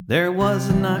There was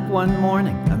a knock one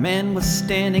morning, a man was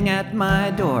standing at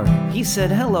my door. He said,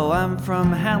 "Hello, I'm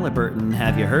from Halliburton,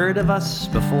 have you heard of us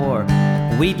before?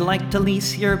 We'd like to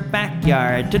lease your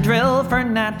backyard to drill for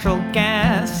natural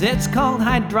gas. It's called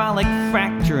hydraulic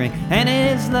fracturing, and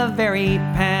it is the very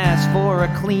pass for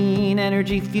a clean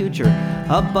energy future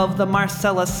above the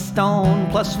Marcellus Stone.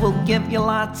 Plus we'll give you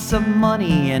lots of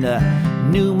money and a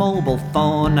new mobile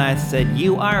phone." I said,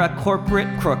 "You are a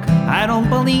corporate crook. I don't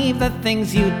believe the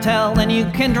things you tell, and you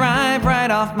can drive right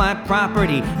off my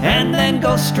property and then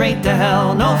go straight to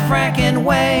hell. No fracking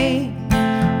way,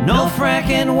 no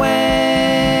fracking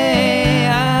way.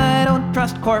 I don't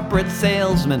trust corporate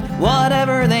salesmen,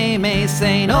 whatever they may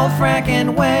say. No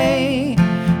fracking way,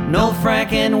 no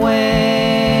fracking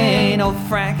way, no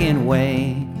fracking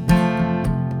way,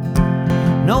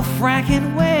 no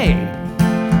fracking way,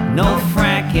 no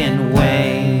fracking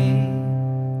way."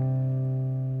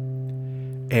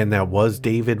 And that was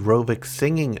David Rovick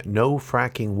singing No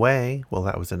Fracking Way. Well,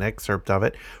 that was an excerpt of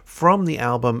it from the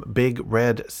album Big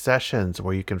Red Sessions,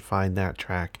 where you can find that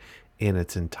track in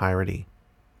its entirety.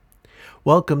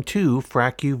 Welcome to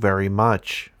Frack You Very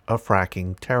Much, a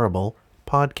Fracking Terrible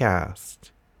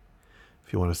podcast.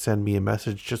 If you want to send me a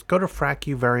message, just go to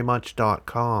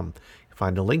frackyouverymuch.com. You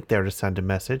find a link there to send a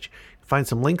message. Find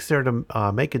some links there to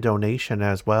make a donation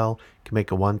as well. You can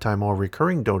make a one-time or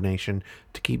recurring donation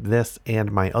to keep this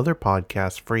and my other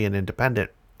podcasts free and independent.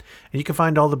 And you can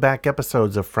find all the back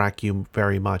episodes of Frack You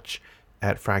Very Much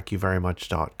at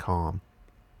frackyouverymuch.com.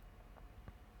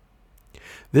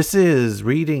 This is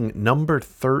reading number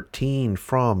 13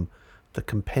 from the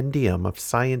Compendium of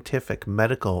Scientific,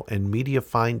 Medical, and Media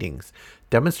Findings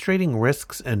Demonstrating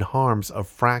Risks and Harms of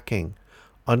Fracking,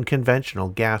 Unconventional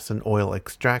Gas and Oil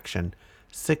Extraction,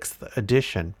 6th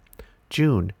edition,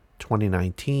 June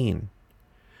 2019.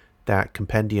 That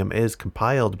compendium is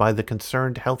compiled by the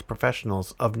Concerned Health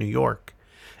Professionals of New York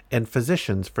and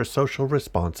Physicians for Social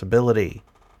Responsibility.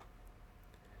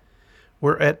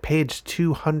 We're at page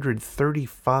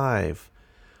 235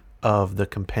 of the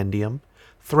compendium,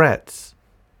 Threats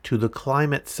to the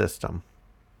Climate System.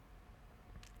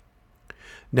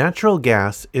 Natural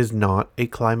gas is not a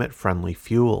climate-friendly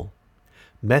fuel.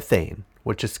 Methane,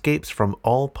 which escapes from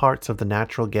all parts of the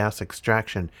natural gas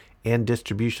extraction and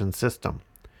distribution system,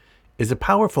 is a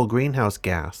powerful greenhouse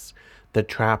gas that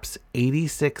traps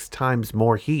 86 times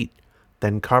more heat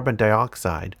than carbon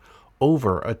dioxide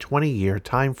over a 20-year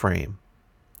time frame.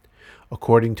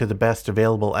 According to the best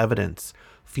available evidence,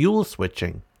 fuel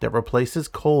switching that replaces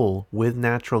coal with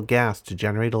natural gas to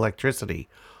generate electricity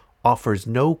offers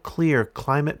no clear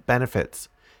climate benefits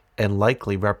and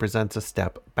likely represents a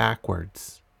step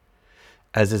backwards.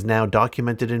 As is now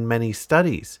documented in many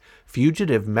studies,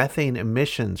 fugitive methane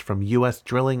emissions from U.S.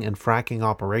 drilling and fracking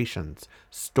operations,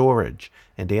 storage,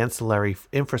 and ancillary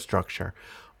infrastructure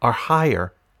are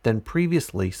higher than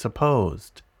previously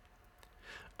supposed.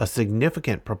 A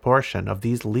significant proportion of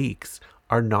these leaks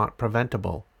are not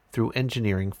preventable through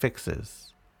engineering fixes.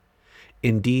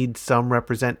 Indeed, some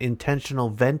represent intentional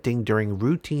venting during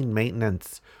routine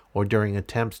maintenance or during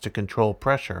attempts to control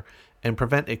pressure and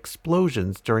prevent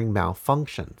explosions during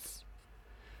malfunctions.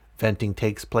 Venting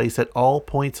takes place at all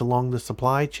points along the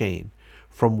supply chain,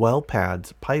 from well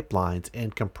pads, pipelines,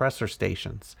 and compressor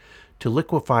stations to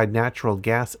liquefied natural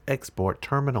gas export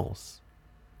terminals.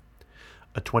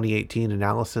 A 2018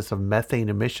 analysis of methane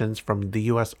emissions from the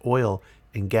U.S. oil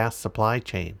and gas supply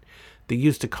chain that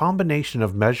used a combination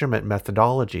of measurement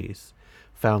methodologies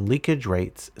found leakage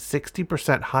rates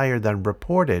 60% higher than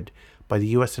reported by the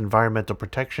U.S. Environmental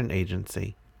Protection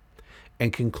Agency,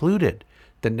 and concluded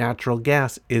that natural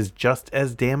gas is just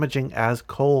as damaging as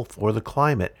coal for the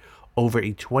climate over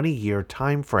a 20-year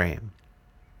time frame.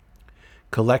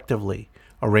 Collectively,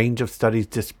 a range of studies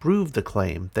disprove the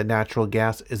claim that natural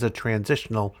gas is a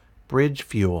transitional bridge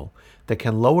fuel that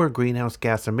can lower greenhouse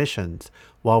gas emissions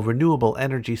while renewable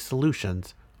energy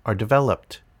solutions are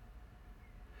developed.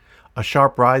 A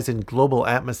sharp rise in global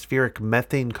atmospheric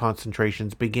methane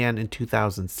concentrations began in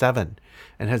 2007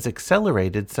 and has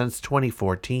accelerated since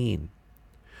 2014.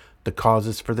 The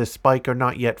causes for this spike are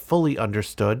not yet fully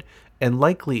understood and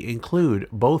likely include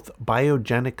both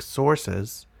biogenic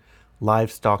sources,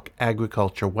 livestock,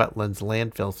 agriculture, wetlands,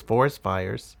 landfills, forest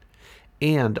fires,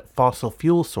 and fossil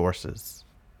fuel sources.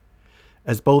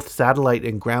 As both satellite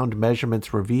and ground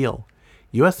measurements reveal,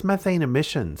 U.S. methane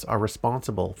emissions are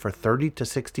responsible for 30 to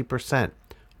 60%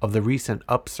 of the recent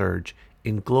upsurge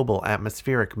in global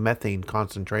atmospheric methane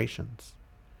concentrations.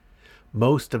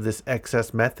 Most of this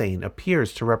excess methane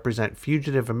appears to represent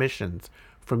fugitive emissions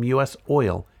from U.S.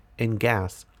 oil and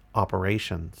gas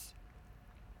operations.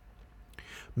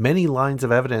 Many lines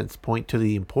of evidence point to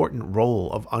the important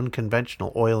role of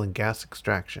unconventional oil and gas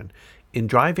extraction in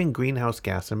driving greenhouse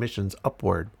gas emissions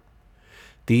upward.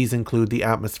 These include the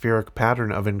atmospheric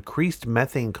pattern of increased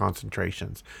methane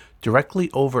concentrations directly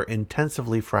over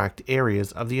intensively fracked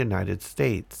areas of the United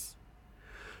States,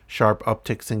 sharp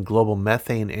upticks in global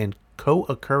methane and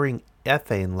co-occurring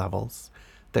ethane levels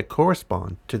that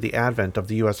correspond to the advent of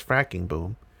the U.S. fracking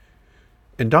boom,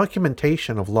 and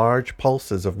documentation of large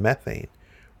pulses of methane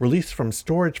released from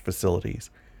storage facilities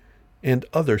and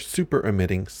other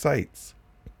super-emitting sites.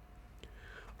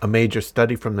 A major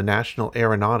study from the National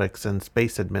Aeronautics and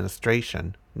Space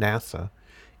Administration, NASA,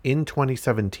 in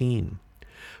 2017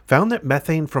 found that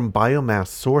methane from biomass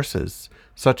sources,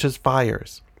 such as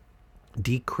fires,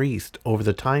 decreased over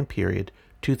the time period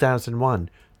 2001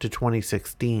 to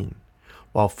 2016,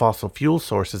 while fossil fuel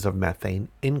sources of methane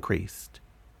increased.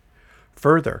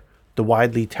 Further, the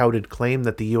widely touted claim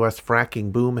that the U.S.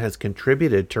 fracking boom has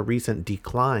contributed to recent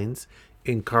declines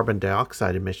in carbon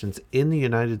dioxide emissions in the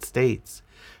United States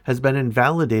has been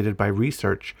invalidated by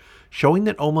research showing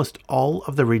that almost all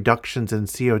of the reductions in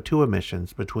CO2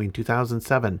 emissions between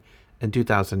 2007 and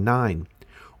 2009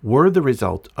 were the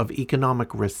result of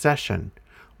economic recession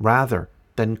rather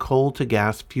than coal to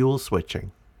gas fuel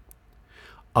switching.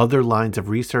 Other lines of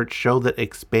research show that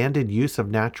expanded use of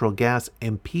natural gas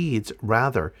impedes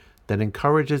rather than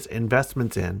encourages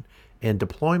investments in and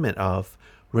deployment of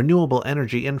renewable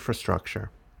energy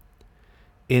infrastructure.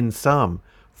 In sum,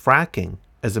 fracking,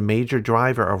 as a major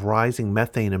driver of rising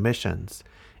methane emissions,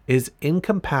 is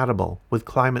incompatible with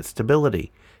climate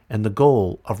stability and the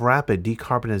goal of rapid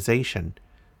decarbonization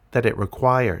that it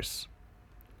requires.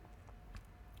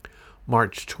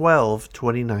 March 12,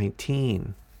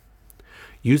 2019.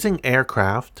 Using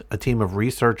aircraft, a team of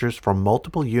researchers from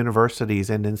multiple universities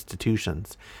and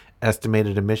institutions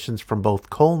estimated emissions from both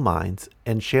coal mines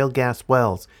and shale gas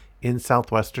wells in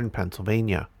southwestern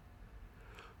Pennsylvania.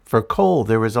 For coal,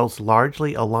 their results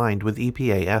largely aligned with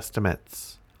EPA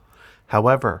estimates.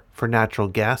 However, for natural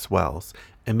gas wells,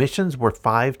 emissions were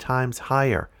 5 times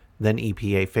higher than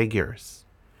EPA figures.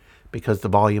 Because the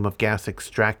volume of gas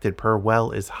extracted per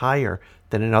well is higher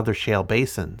than in other shale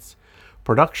basins,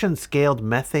 production-scaled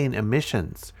methane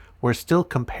emissions were still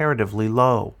comparatively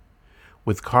low,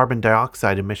 with carbon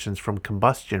dioxide emissions from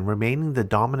combustion remaining the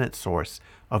dominant source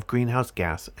of greenhouse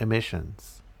gas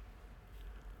emissions.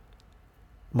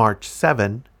 March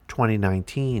 7,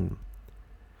 2019.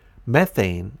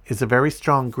 Methane is a very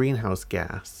strong greenhouse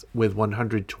gas with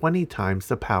 120 times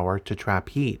the power to trap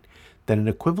heat than an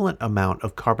equivalent amount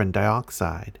of carbon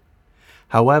dioxide.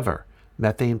 However,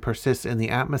 methane persists in the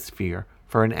atmosphere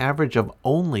for an average of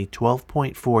only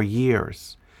 12.4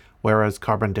 years, whereas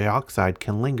carbon dioxide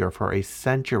can linger for a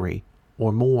century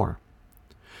or more.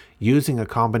 Using a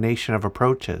combination of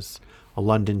approaches, a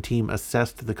London team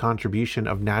assessed the contribution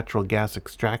of natural gas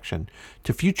extraction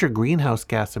to future greenhouse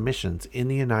gas emissions in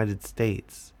the United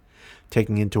States,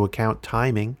 taking into account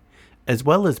timing, as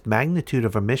well as magnitude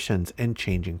of emissions and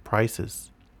changing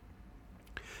prices.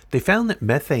 They found that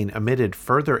methane emitted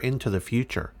further into the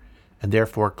future, and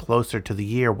therefore closer to the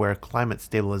year where climate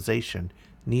stabilization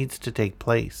needs to take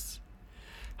place,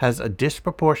 has a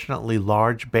disproportionately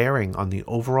large bearing on the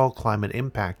overall climate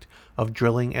impact of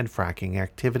drilling and fracking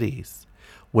activities,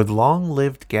 with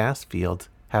long-lived gas fields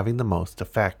having the most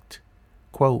effect.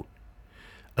 Quote,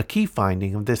 a key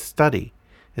finding of this study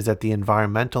is that the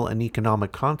environmental and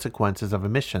economic consequences of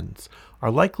emissions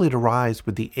are likely to rise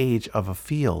with the age of a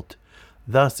field,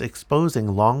 thus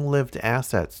exposing long-lived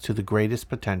assets to the greatest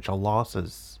potential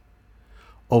losses.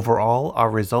 Overall, our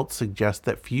results suggest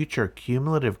that future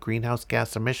cumulative greenhouse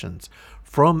gas emissions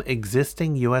from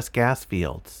existing U.S. gas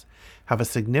fields have a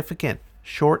significant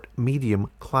short-medium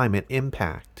climate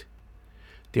impact.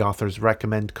 The authors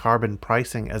recommend carbon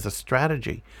pricing as a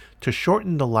strategy to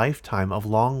shorten the lifetime of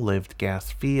long-lived gas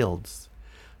fields.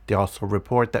 They also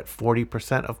report that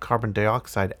 40% of carbon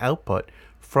dioxide output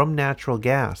from natural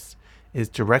gas is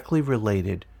directly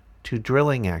related to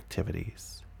drilling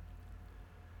activities.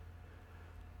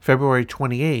 February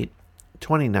 28,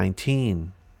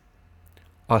 2019.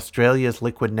 Australia's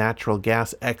liquid natural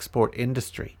gas export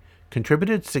industry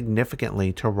contributed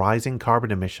significantly to rising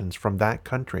carbon emissions from that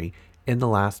country in the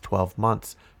last 12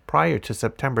 months prior to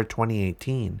September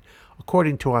 2018,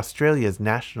 according to Australia's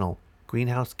National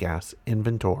Greenhouse Gas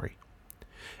Inventory.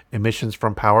 Emissions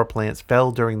from power plants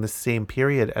fell during the same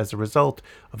period as a result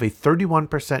of a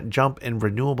 31% jump in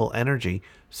renewable energy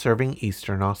serving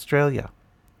Eastern Australia.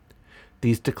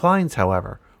 These declines,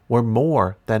 however, were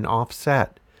more than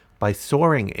offset by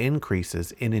soaring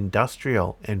increases in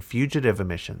industrial and fugitive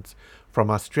emissions from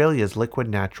Australia's liquid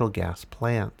natural gas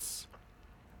plants.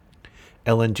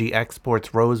 LNG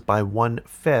exports rose by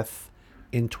 1/5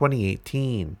 in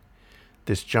 2018.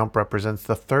 This jump represents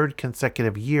the third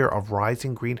consecutive year of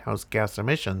rising greenhouse gas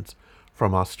emissions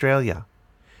from Australia.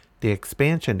 The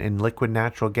expansion in liquid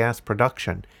natural gas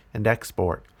production and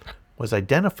export was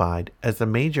identified as the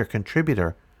major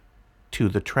contributor to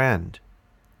the trend.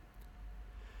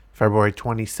 February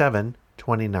 27,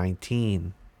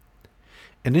 2019.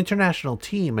 An international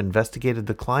team investigated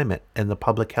the climate and the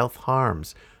public health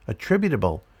harms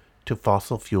attributable to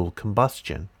fossil fuel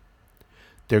combustion.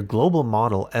 Their global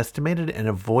model estimated an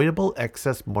avoidable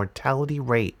excess mortality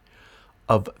rate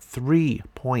of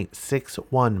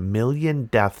 3.61 million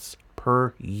deaths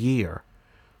per year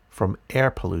from air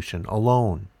pollution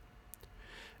alone.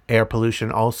 Air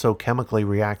pollution also chemically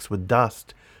reacts with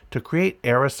dust to create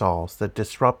aerosols that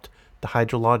disrupt the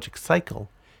hydrologic cycle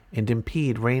and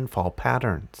impede rainfall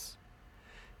patterns.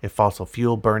 If fossil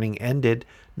fuel burning ended,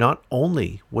 not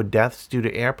only would deaths due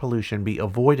to air pollution be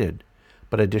avoided,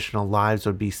 but additional lives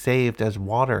would be saved as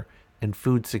water and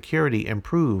food security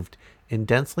improved in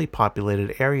densely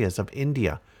populated areas of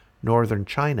India, northern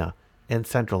China, and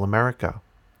Central America.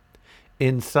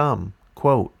 In sum,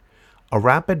 quote, a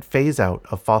rapid phase-out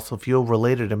of fossil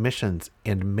fuel-related emissions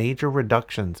and major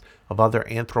reductions of other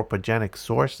anthropogenic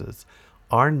sources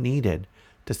are needed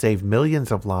to save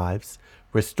millions of lives,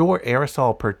 restore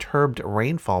aerosol-perturbed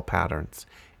rainfall patterns,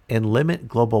 and limit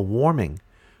global warming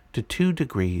to 2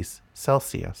 degrees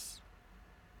Celsius.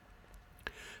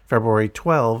 February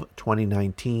 12,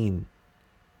 2019.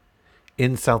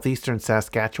 In southeastern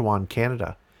Saskatchewan,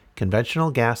 Canada,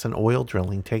 conventional gas and oil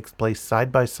drilling takes place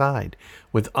side by side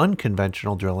with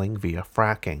unconventional drilling via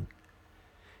fracking.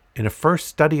 In a first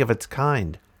study of its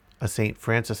kind, a St.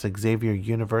 Francis Xavier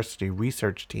University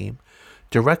research team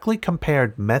directly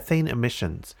compared methane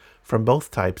emissions from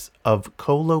both types of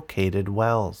co-located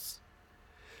wells.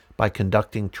 By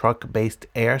conducting truck-based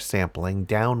air sampling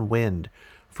downwind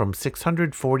from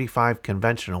 645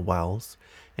 conventional wells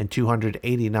and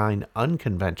 289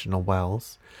 unconventional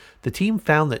wells, the team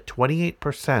found that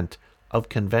 28% of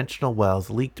conventional wells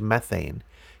leaked methane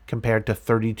compared to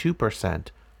 32%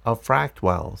 of fracked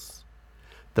wells.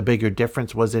 The bigger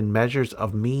difference was in measures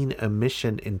of mean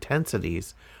emission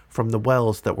intensities from the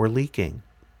wells that were leaking.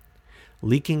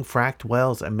 Leaking fracked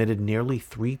wells emitted nearly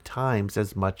 3 times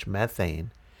as much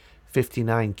methane,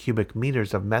 59 cubic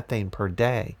meters of methane per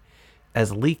day,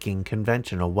 as leaking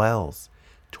conventional wells,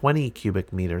 20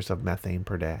 cubic meters of methane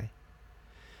per day.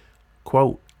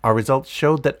 Quote, our results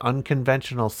showed that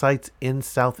unconventional sites in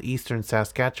southeastern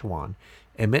Saskatchewan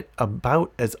emit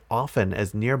about as often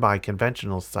as nearby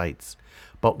conventional sites,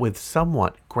 but with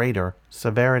somewhat greater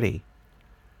severity.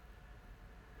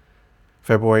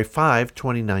 February 5,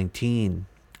 2019.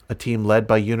 A team led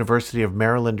by University of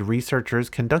Maryland researchers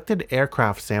conducted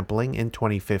aircraft sampling in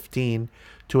 2015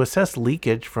 to assess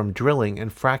leakage from drilling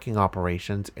and fracking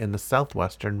operations in the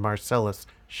southwestern Marcellus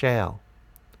Shale.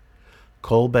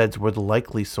 Coal beds were the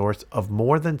likely source of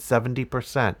more than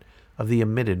 70% of the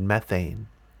emitted methane.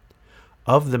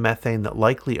 Of the methane that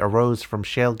likely arose from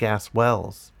shale gas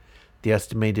wells, the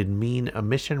estimated mean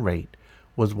emission rate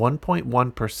was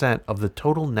 1.1% of the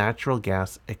total natural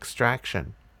gas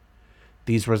extraction.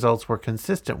 These results were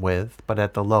consistent with, but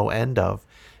at the low end of,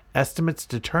 estimates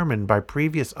determined by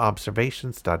previous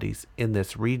observation studies in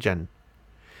this region.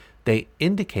 They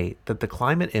indicate that the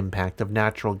climate impact of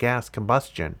natural gas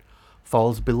combustion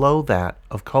falls below that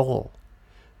of coal.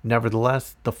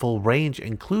 Nevertheless, the full range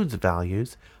includes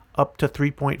values up to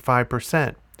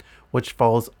 3.5%, which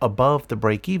falls above the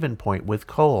break-even point with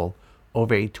coal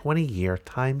over a 20-year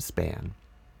time span.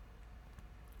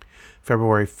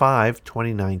 February 5,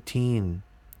 2019.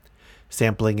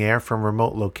 Sampling air from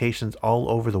remote locations all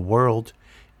over the world,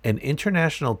 an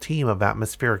international team of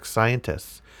atmospheric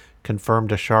scientists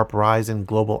confirmed a sharp rise in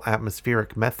global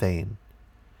atmospheric methane.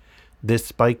 This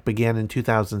spike began in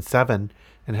 2007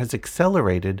 and has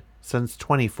accelerated since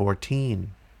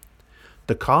 2014.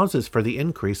 The causes for the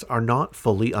increase are not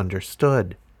fully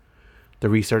understood. The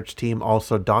research team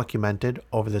also documented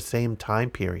over the same time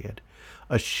period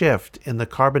a shift in the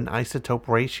carbon isotope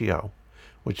ratio,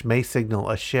 which may signal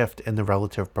a shift in the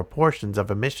relative proportions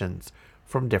of emissions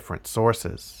from different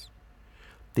sources.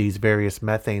 These various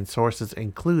methane sources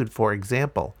include, for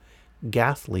example,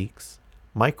 gas leaks,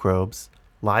 microbes,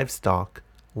 livestock,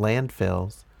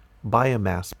 landfills,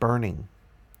 biomass burning.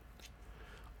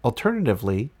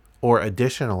 Alternatively, or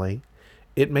additionally,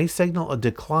 it may signal a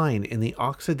decline in the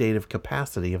oxidative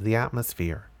capacity of the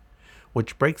atmosphere,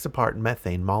 which breaks apart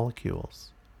methane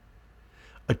molecules.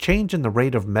 A change in the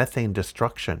rate of methane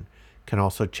destruction can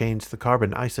also change the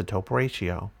carbon isotope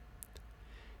ratio.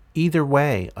 Either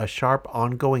way, a sharp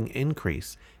ongoing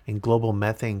increase in global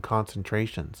methane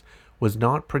concentrations was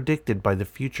not predicted by the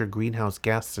future greenhouse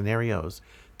gas scenarios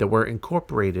that were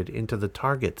incorporated into the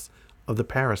targets of the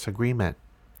Paris Agreement.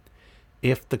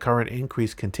 If the current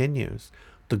increase continues,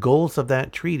 the goals of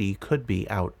that treaty could be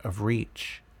out of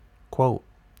reach. Quote,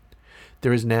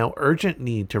 "There is now urgent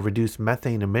need to reduce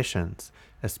methane emissions,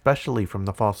 especially from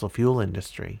the fossil fuel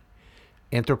industry.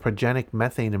 Anthropogenic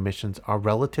methane emissions are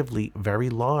relatively very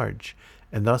large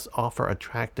and thus offer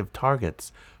attractive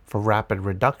targets for rapid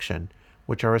reduction,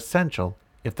 which are essential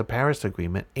if the Paris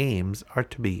Agreement aims are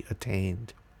to be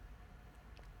attained."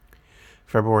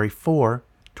 February 4,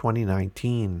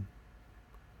 2019.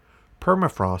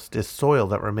 Permafrost is soil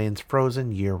that remains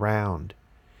frozen year-round.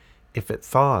 If it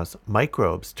thaws,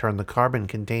 microbes turn the carbon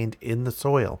contained in the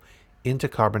soil into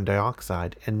carbon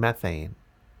dioxide and methane.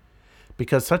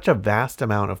 Because such a vast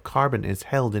amount of carbon is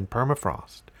held in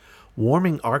permafrost,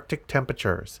 warming Arctic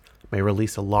temperatures may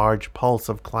release a large pulse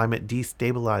of climate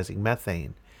destabilizing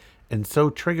methane, and so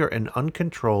trigger an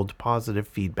uncontrolled positive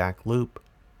feedback loop.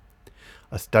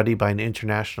 A study by an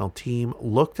international team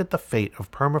looked at the fate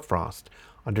of permafrost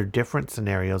under different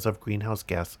scenarios of greenhouse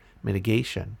gas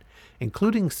mitigation,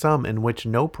 including some in which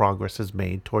no progress is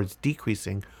made towards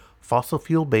decreasing fossil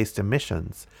fuel-based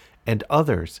emissions, and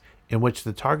others in which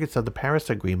the targets of the Paris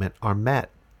Agreement are met.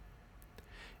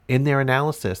 In their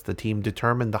analysis, the team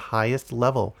determined the highest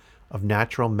level of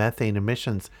natural methane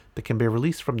emissions that can be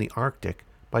released from the Arctic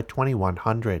by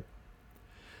 2100.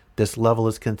 This level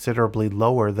is considerably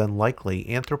lower than likely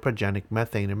anthropogenic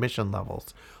methane emission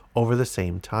levels over the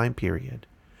same time period,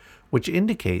 which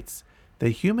indicates that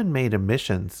human-made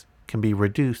emissions can be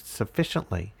reduced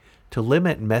sufficiently to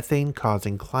limit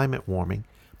methane-causing climate warming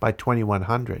by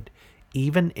 2100,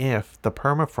 even if the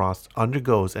permafrost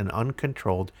undergoes an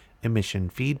uncontrolled emission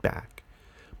feedback,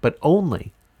 but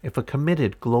only if a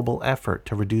committed global effort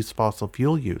to reduce fossil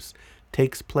fuel use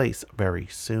takes place very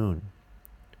soon.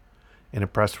 In a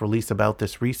press release about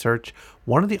this research,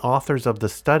 one of the authors of the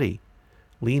study,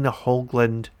 Lena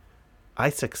Hoagland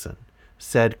Isaacson,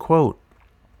 said, quote,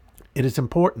 "It is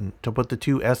important to put the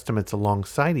two estimates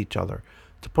alongside each other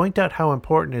to point out how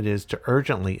important it is to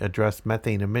urgently address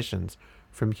methane emissions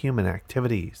from human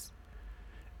activities,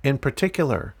 in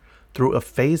particular through a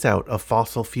phase-out of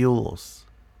fossil fuels.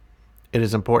 It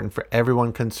is important for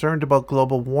everyone concerned about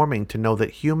global warming to know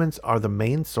that humans are the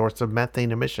main source of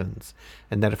methane emissions,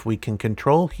 and that if we can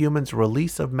control humans'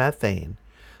 release of methane,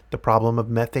 the problem of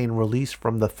methane release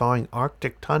from the thawing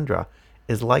Arctic tundra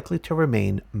is likely to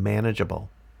remain manageable."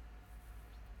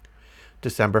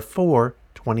 December 4,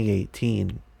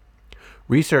 2018.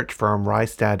 Research firm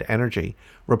Rystad Energy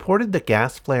reported that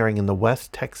gas flaring in the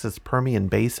West Texas Permian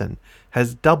Basin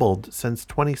has doubled since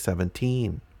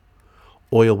 2017.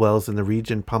 Oil wells in the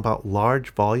region pump out large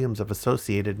volumes of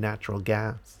associated natural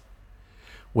gas.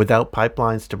 Without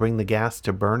pipelines to bring the gas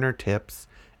to burner tips,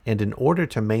 and in order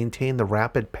to maintain the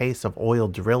rapid pace of oil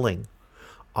drilling,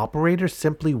 operators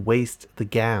simply waste the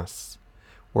gas,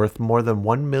 worth more than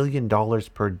 $1 million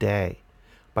per day,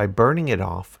 by burning it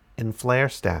off in flare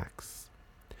stacks.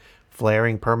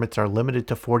 Flaring permits are limited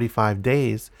to 45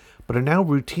 days, but are now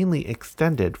routinely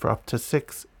extended for up to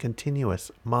 6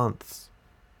 continuous months.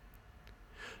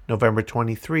 November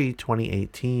 23,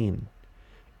 2018.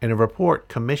 In a report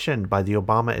commissioned by the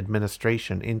Obama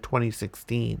administration in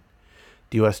 2016,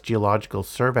 the U.S. Geological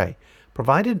Survey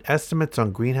provided estimates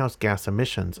on greenhouse gas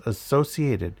emissions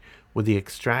associated with the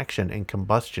extraction and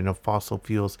combustion of fossil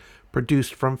fuels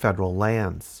produced from federal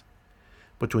lands.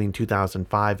 Between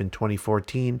 2005 and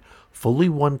 2014, fully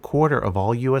 1/4 of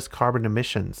all U.S. carbon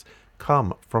emissions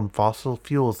come from fossil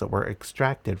fuels that were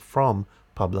extracted from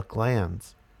public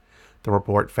lands. The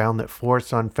report found that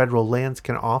forests on federal lands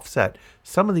can offset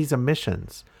some of these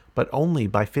emissions, but only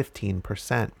by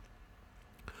 15%.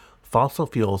 Fossil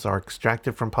fuels are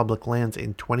extracted from public lands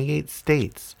in 28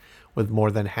 states, with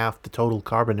more than half the total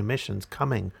carbon emissions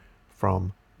coming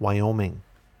from Wyoming.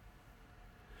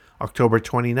 October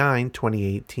 29,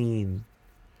 2018.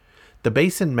 The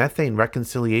Basin Methane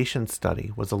Reconciliation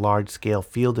Study was a large-scale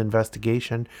field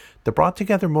investigation that brought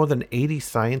together more than 80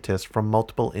 scientists from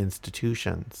multiple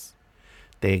institutions.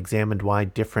 They examined why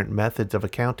different methods of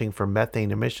accounting for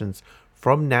methane emissions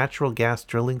from natural gas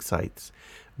drilling sites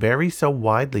vary so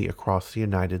widely across the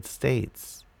United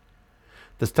States.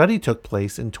 The study took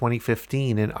place in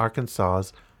 2015 in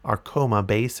Arkansas's Arkoma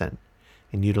Basin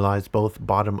and utilized both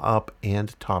bottom-up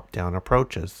and top-down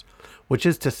approaches, which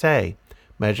is to say,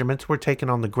 measurements were taken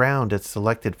on the ground at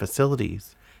selected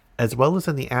facilities, as well as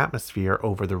in the atmosphere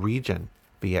over the region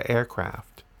via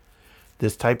aircraft.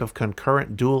 This type of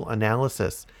concurrent dual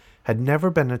analysis had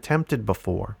never been attempted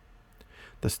before.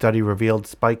 The study revealed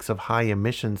spikes of high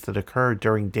emissions that occur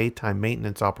during daytime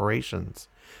maintenance operations,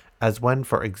 as when,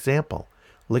 for example,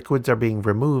 liquids are being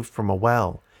removed from a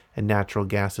well and natural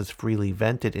gas is freely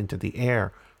vented into the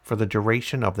air for the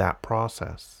duration of that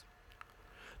process.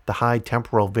 The high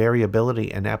temporal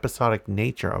variability and episodic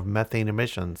nature of methane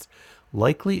emissions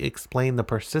likely explain the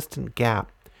persistent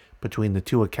gap between the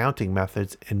two accounting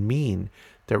methods and mean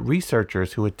that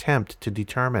researchers who attempt to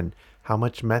determine how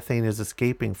much methane is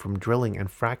escaping from drilling and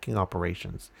fracking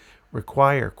operations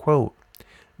require, quote,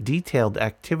 detailed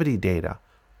activity data,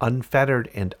 unfettered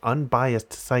and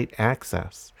unbiased site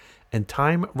access, and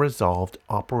time-resolved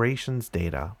operations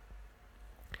data.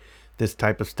 This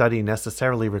type of study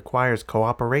necessarily requires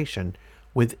cooperation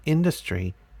with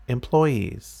industry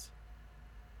employees.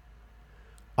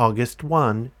 August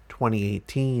 1,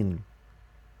 2018.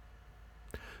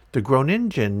 The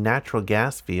Groningen natural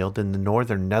gas field in the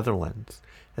northern Netherlands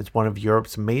is one of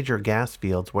Europe's major gas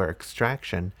fields where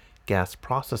extraction, gas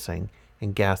processing,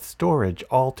 and gas storage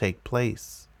all take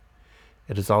place.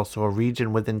 It is also a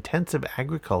region with intensive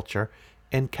agriculture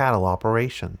and cattle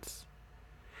operations.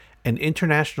 An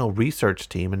international research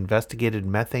team investigated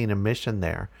methane emission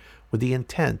there with the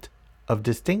intent of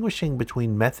distinguishing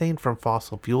between methane from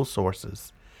fossil fuel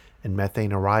sources and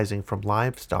methane arising from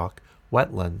livestock,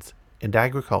 wetlands, and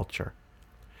agriculture.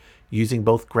 Using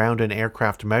both ground and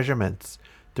aircraft measurements,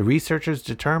 the researchers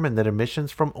determined that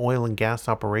emissions from oil and gas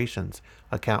operations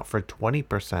account for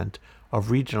 20%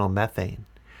 of regional methane,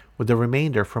 with the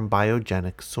remainder from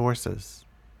biogenic sources.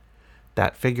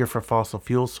 That figure for fossil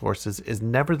fuel sources is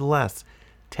nevertheless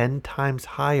 10 times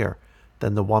higher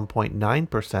than the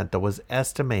 1.9% that was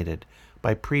estimated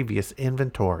by previous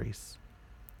inventories.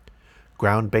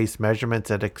 Ground-based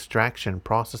measurements at extraction,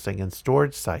 processing, and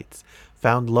storage sites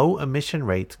found low emission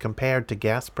rates compared to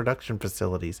gas production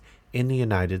facilities in the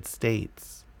United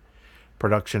States.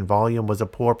 Production volume was a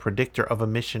poor predictor of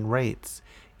emission rates.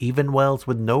 Even wells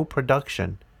with no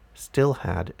production still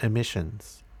had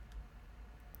emissions.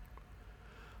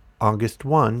 August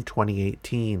 1,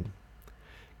 2018.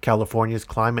 California's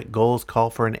climate goals call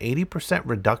for an 80%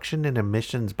 reduction in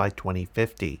emissions by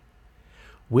 2050.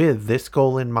 With this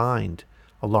goal in mind,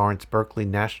 a Lawrence Berkeley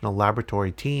National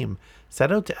Laboratory team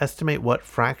set out to estimate what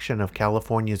fraction of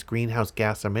California's greenhouse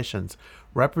gas emissions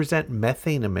represent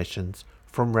methane emissions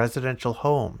from residential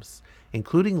homes,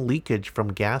 including leakage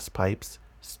from gas pipes,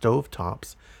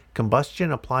 stovetops,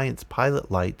 combustion appliance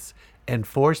pilot lights, and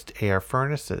forced air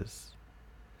furnaces.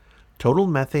 Total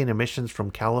methane emissions from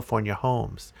California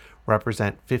homes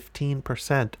represent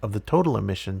 15% of the total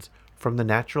emissions from the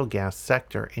natural gas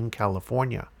sector in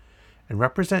California, and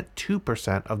represent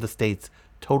 2% of the state's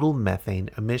total methane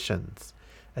emissions,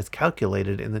 as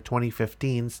calculated in the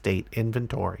 2015 state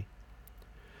inventory.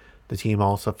 The team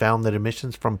also found that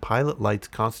emissions from pilot lights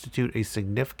constitute a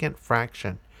significant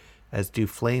fraction, as do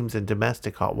flames in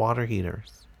domestic hot water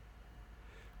heaters.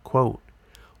 Quote,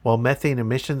 while methane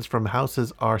emissions from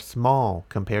houses are small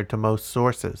compared to most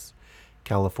sources,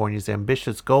 California's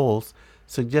ambitious goals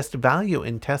suggest value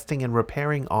in testing and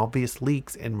repairing obvious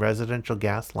leaks in residential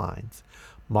gas lines,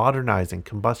 modernizing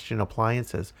combustion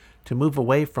appliances to move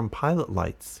away from pilot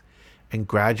lights, and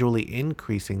gradually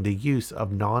increasing the use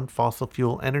of non-fossil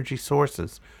fuel energy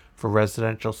sources for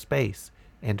residential space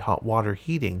and hot water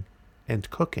heating and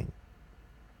cooking.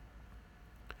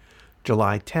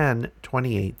 July 10,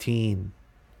 2018.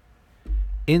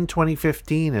 In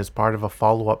 2015, as part of a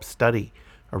follow-up study,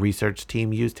 a research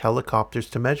team used helicopters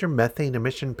to measure methane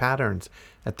emission patterns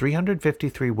at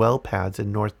 353 well pads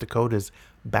in North Dakota's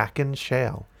Bakken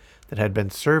Shale that had been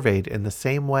surveyed in the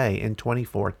same way in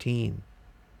 2014.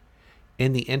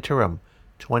 In the interim,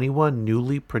 21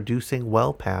 newly producing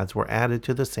well pads were added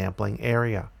to the sampling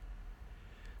area.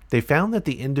 They found that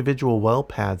the individual well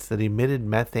pads that emitted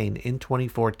methane in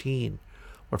 2014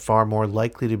 were far more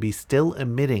likely to be still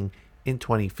emitting in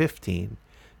 2015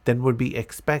 than would be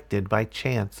expected by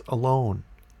chance alone.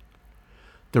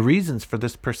 The reasons for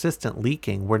this persistent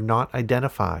leaking were not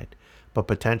identified, but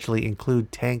potentially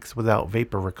include tanks without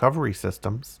vapor recovery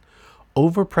systems,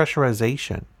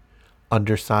 overpressurization,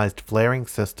 undersized flaring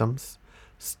systems,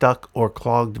 stuck or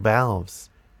clogged valves,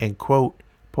 and, quote,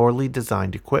 poorly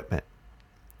designed equipment.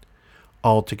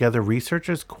 Altogether,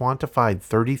 researchers quantified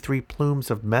 33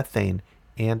 plumes of methane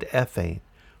and ethane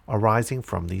arising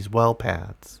from these well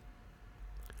pads.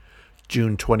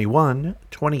 June 21,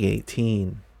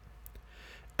 2018.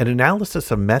 An analysis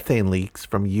of methane leaks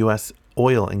from U.S.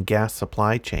 oil and gas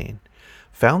supply chain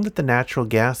found that the natural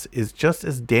gas is just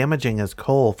as damaging as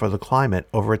coal for the climate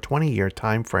over a 20-year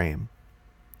time frame.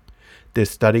 This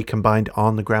study combined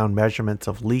on-the-ground measurements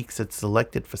of leaks at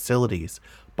selected facilities,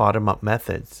 bottom-up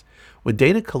methods, with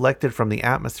data collected from the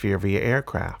atmosphere via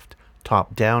aircraft,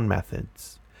 top-down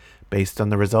methods. Based on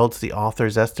the results, the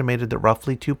authors estimated that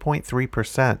roughly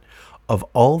 2.3% of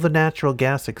all the natural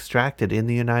gas extracted in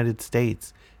the United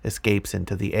States escapes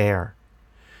into the air.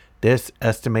 This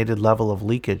estimated level of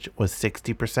leakage was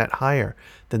 60% higher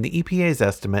than the EPA's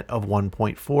estimate of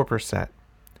 1.4%.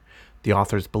 The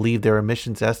authors believe their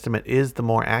emissions estimate is the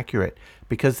more accurate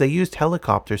because they used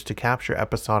helicopters to capture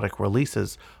episodic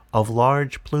releases of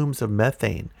large plumes of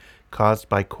methane caused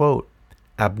by, quote,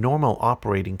 abnormal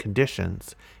operating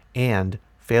conditions and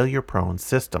failure-prone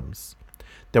systems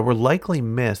that were likely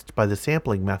missed by the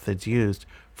sampling methods used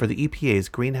for the EPA's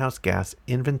greenhouse gas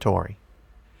inventory.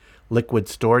 Liquid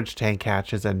storage tank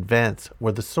hatches and vents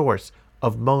were the source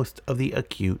of most of the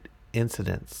acute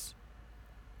incidents.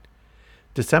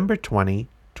 December 20,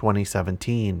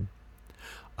 2017.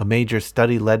 A major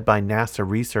study led by NASA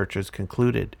researchers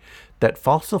concluded that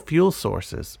fossil fuel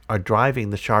sources are driving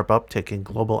the sharp uptick in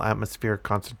global atmospheric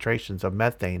concentrations of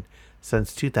methane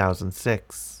since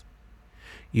 2006.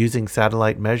 Using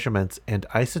satellite measurements and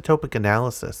isotopic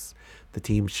analysis, the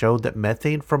team showed that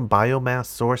methane from biomass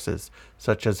sources,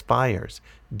 such as fires,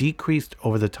 decreased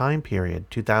over the time period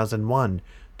 2001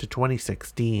 to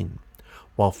 2016,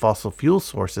 while fossil fuel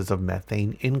sources of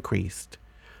methane increased.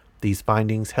 These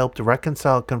findings helped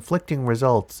reconcile conflicting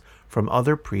results from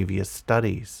other previous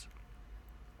studies.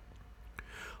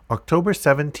 October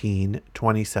 17,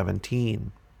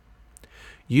 2017.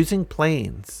 Using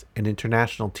planes, an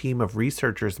international team of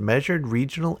researchers measured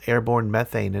regional airborne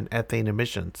methane and ethane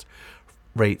emissions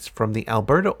rates from the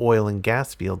Alberta oil and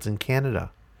gas fields in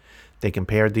Canada. They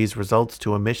compared these results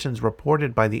to emissions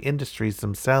reported by the industries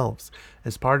themselves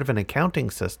as part of an accounting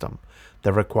system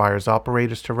that requires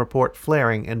operators to report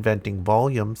flaring and venting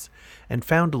volumes, and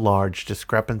found large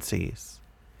discrepancies.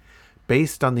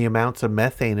 Based on the amounts of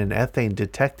methane and ethane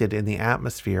detected in the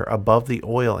atmosphere above the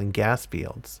oil and gas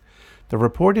fields, the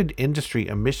reported industry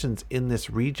emissions in this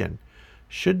region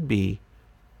should be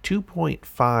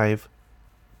 2.5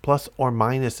 plus or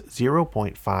minus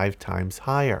 0.5 times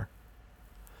higher.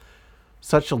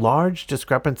 Such large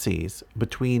discrepancies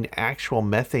between actual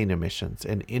methane emissions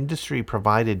and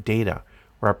industry-provided data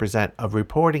represent a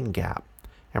reporting gap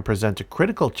and present a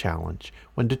critical challenge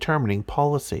when determining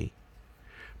policy.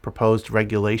 Proposed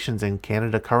regulations in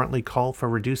Canada currently call for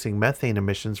reducing methane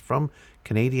emissions from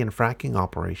Canadian fracking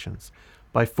operations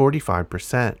by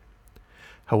 45%.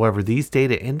 However, these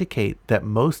data indicate that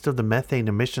most of the methane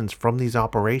emissions from these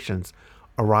operations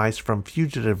arise from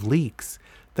fugitive leaks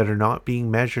that are not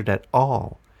being measured at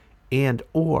all and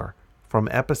or from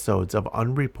episodes of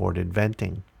unreported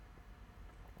venting.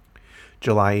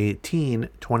 July 18,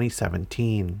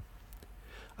 2017.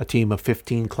 A team of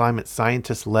 15 climate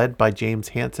scientists led by James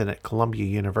Hansen at Columbia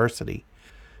University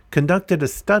conducted a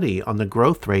study on the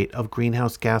growth rate of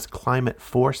greenhouse gas climate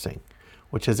forcing,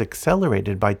 which has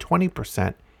accelerated by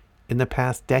 20% in the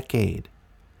past decade.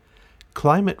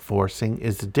 Climate forcing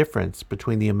is the difference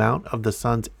between the amount of the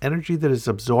sun's energy that is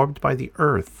absorbed by the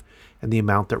Earth and the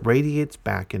amount that radiates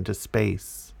back into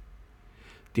space.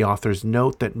 The authors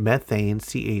note that methane,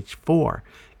 CH4,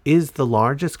 is the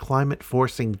largest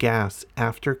climate-forcing gas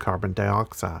after carbon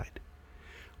dioxide.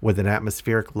 With an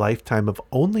atmospheric lifetime of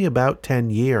only about 10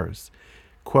 years,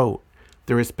 quote,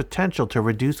 there is potential to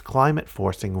reduce climate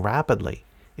forcing rapidly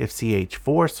if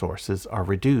CH4 sources are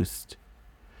reduced.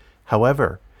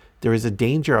 However, there is a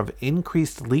danger of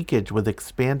increased leakage with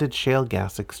expanded shale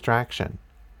gas extraction.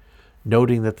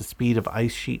 Noting that the speed of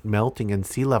ice sheet melting and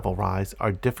sea level rise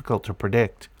are difficult to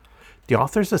predict, the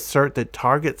authors assert that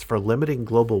targets for limiting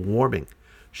global warming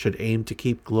should aim to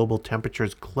keep global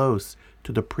temperatures close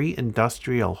to the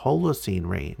pre-industrial Holocene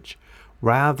range,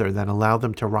 rather than allow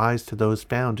them to rise to those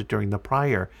found during the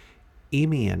prior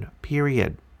Eemian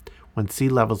period, when sea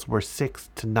levels were 6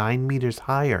 to 9 meters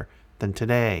higher than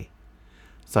today.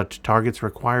 Such targets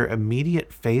require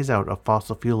immediate phase-out of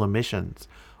fossil fuel emissions,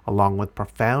 along with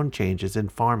profound changes in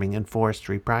farming and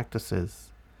forestry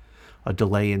practices. A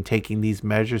delay in taking these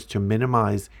measures to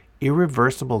minimize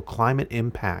irreversible climate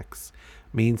impacts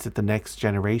means that the next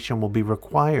generation will be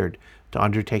required to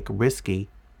undertake risky,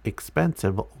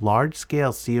 expensive,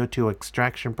 large-scale CO2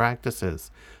 extraction practices,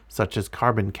 such as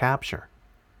carbon capture.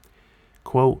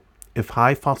 Quote, if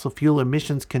high fossil fuel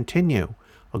emissions continue,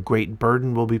 a great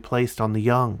burden will be placed on the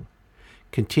young.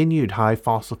 Continued high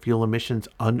fossil fuel emissions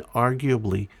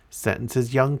unarguably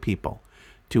sentences young people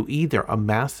to either a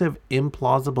massive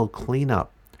implausible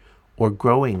cleanup or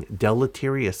growing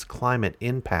deleterious climate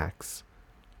impacts,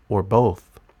 or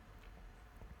both.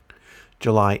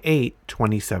 July 8,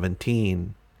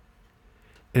 2017.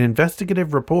 An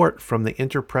investigative report from the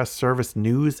Interpress Service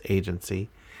News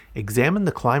Agency examined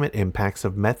the climate impacts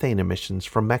of methane emissions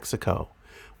from Mexico,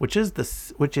 which is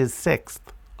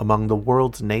sixth among the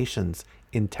world's nations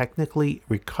in technically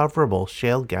recoverable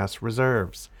shale gas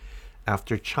reserves,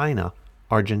 after China,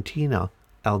 Argentina,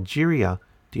 Algeria,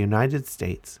 the United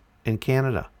States, and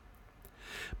Canada.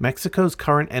 Mexico's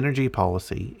current energy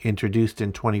policy, introduced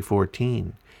in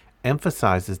 2014,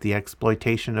 emphasizes the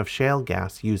exploitation of shale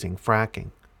gas using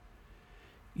fracking.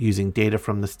 Using data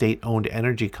from the state-owned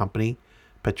energy company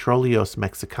Petróleos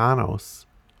Mexicanos,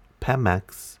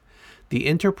 Pemex, the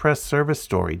Interpress Service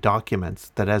story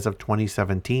documents that as of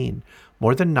 2017,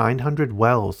 more than 900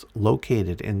 wells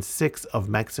located in 6 of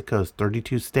Mexico's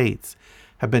 32 states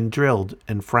have been drilled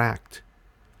and fracked.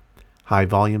 High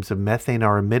volumes of methane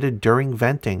are emitted during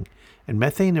venting, and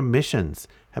methane emissions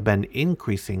have been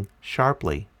increasing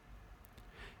sharply.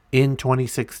 In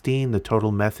 2016, the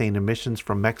total methane emissions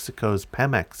from Mexico's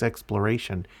Pemex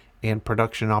exploration and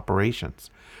production operations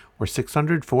were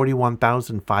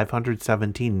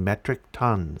 641,517 metric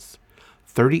tons,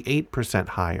 38%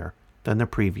 higher than the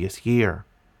previous year.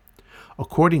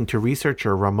 According to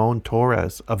researcher Ramon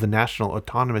Torres of the National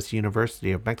Autonomous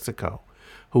University of Mexico,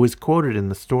 who is quoted in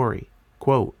the story,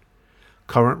 quote,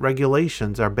 "Current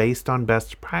regulations are based on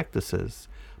best practices,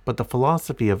 but the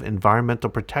philosophy of environmental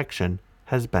protection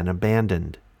has been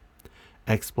abandoned.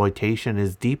 Exploitation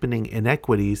is deepening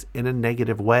inequities in a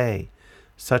negative way,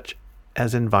 such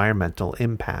as environmental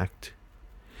impact.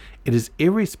 It is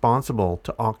irresponsible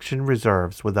to auction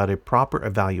reserves without a proper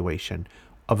evaluation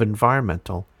of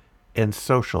environmental and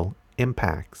social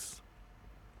impacts."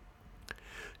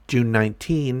 June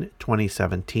 19,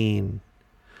 2017.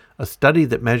 A study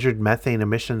that measured methane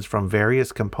emissions from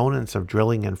various components of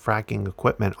drilling and fracking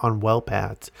equipment on well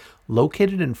pads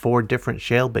located in 4 different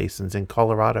shale basins in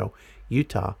Colorado,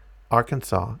 Utah,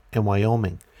 Arkansas, and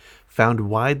Wyoming found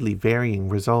widely varying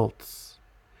results.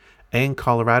 In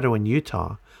Colorado and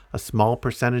Utah, a small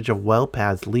percentage of well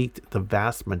pads leaked the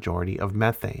vast majority of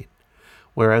methane,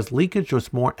 whereas leakage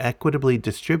was more equitably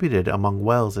distributed among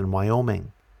wells in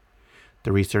Wyoming.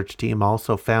 The research team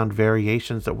also found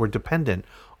variations that were dependent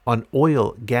on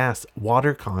oil, gas,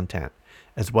 water content,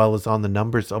 as well as on the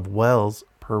numbers of wells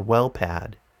per well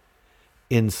pad.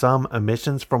 In some,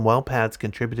 emissions from well pads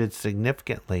contributed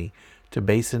significantly to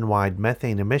basin-wide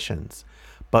methane emissions,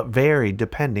 but varied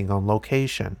depending on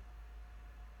location.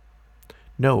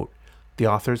 Note, the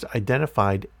authors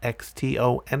identified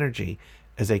XTO Energy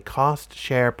as a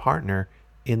cost-share partner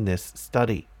in this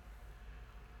study.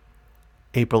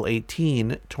 April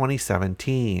 18,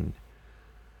 2017.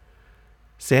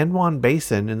 San Juan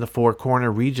Basin in the Four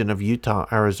Corner region of Utah,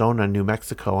 Arizona, New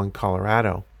Mexico, and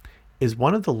Colorado is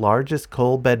one of the largest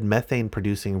coal bed methane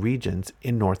producing regions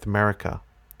in North America.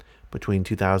 Between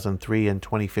 2003 and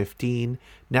 2015,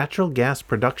 natural gas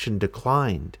production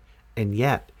declined, and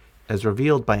yet, as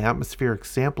revealed by atmospheric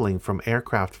sampling from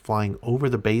aircraft flying over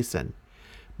the basin,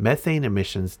 methane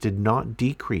emissions did not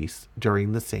decrease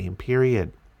during the same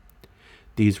period.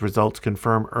 These results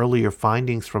confirm earlier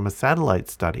findings from a satellite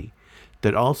study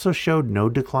that also showed no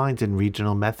declines in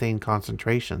regional methane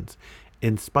concentrations,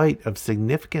 in spite of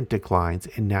significant declines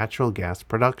in natural gas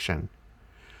production.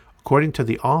 According to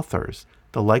the authors,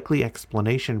 the likely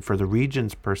explanation for the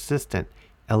region's persistent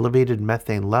elevated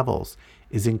methane levels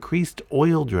is increased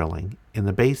oil drilling in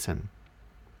the basin.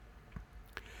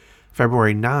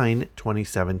 February 9,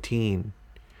 2017.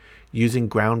 Using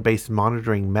ground-based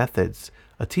monitoring methods,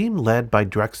 a team led by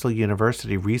Drexel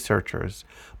University researchers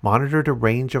monitored a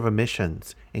range of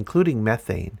emissions, including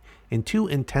methane, in 2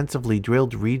 intensively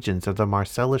drilled regions of the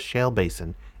Marcellus Shale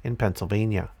Basin in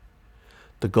Pennsylvania.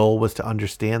 The goal was to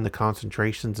understand the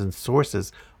concentrations and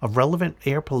sources of relevant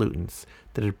air pollutants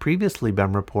that had previously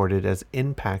been reported as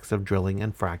impacts of drilling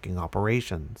and fracking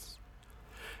operations.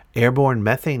 Airborne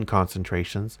methane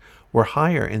concentrations were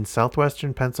higher in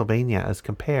southwestern Pennsylvania as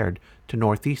compared to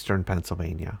northeastern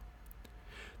Pennsylvania.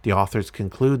 The authors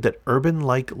conclude that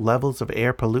urban-like levels of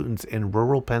air pollutants in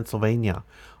rural Pennsylvania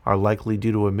are likely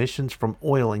due to emissions from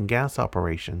oil and gas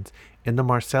operations in the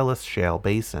Marcellus Shale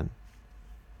Basin.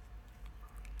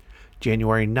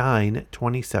 January 9,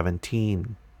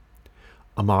 2017.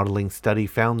 A modeling study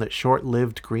found that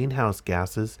short-lived greenhouse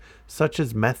gases, such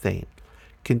as methane,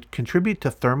 can contribute to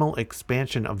thermal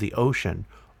expansion of the ocean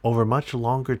over much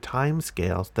longer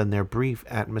timescales than their brief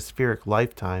atmospheric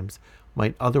lifetimes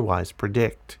might otherwise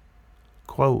predict.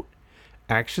 Quote,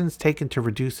 "Actions taken to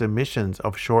reduce emissions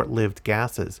of short-lived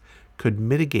gases could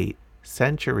mitigate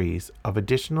centuries of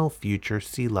additional future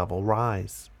sea level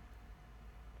rise."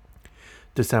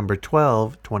 December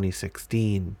 12,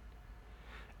 2016.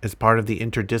 As part of the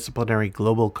Interdisciplinary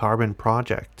Global Carbon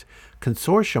Project,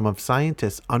 consortium of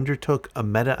scientists undertook a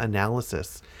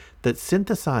meta-analysis that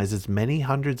synthesizes many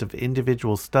hundreds of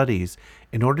individual studies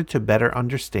in order to better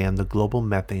understand the global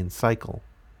methane cycle.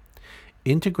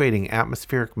 Integrating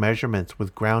atmospheric measurements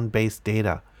with ground-based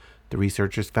data, the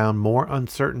researchers found more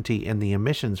uncertainty in the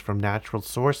emissions from natural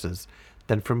sources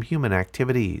than from human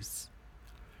activities.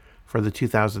 For the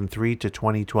 2003 to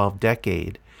 2012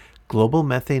 decade, global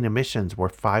methane emissions were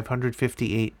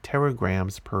 558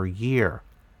 teragrams per year,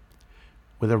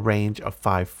 with a range of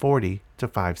 540 to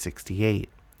 568,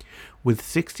 with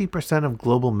 60% of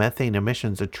global methane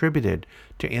emissions attributed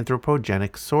to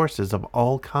anthropogenic sources of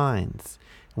all kinds,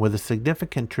 and with a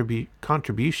significant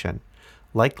contribution,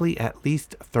 likely at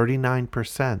least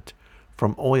 39%,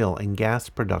 from oil and gas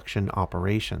production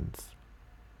operations.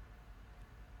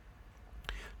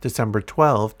 December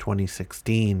 12,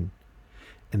 2016.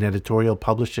 An editorial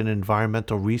published in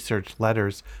Environmental Research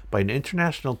Letters by an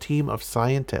international team of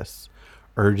scientists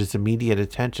urges immediate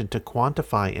attention to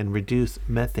quantify and reduce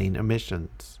methane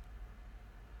emissions.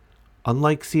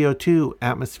 Unlike CO2,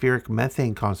 atmospheric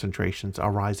methane concentrations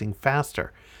are rising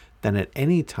faster than at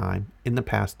any time in the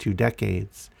past 2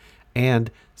 decades,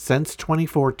 and since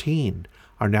 2014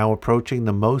 are now approaching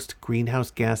the most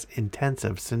greenhouse gas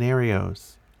intensive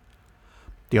scenarios.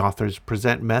 The authors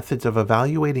present methods of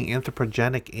evaluating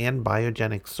anthropogenic and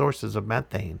biogenic sources of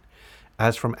methane,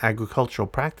 as from agricultural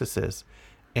practices,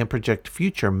 and project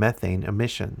future methane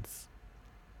emissions.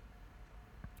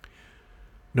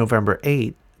 November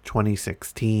 8,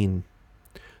 2016.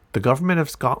 The Government of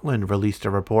Scotland released a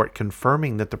report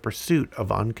confirming that the pursuit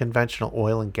of unconventional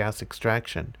oil and gas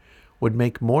extraction would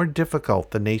make more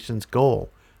difficult the nation's goal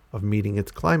of meeting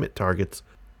its climate targets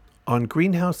on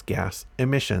greenhouse gas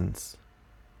emissions.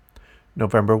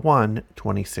 November 1,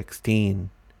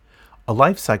 2016. A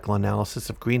life cycle analysis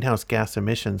of greenhouse gas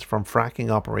emissions from fracking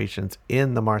operations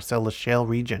in the Marcellus Shale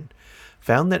region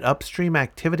found that upstream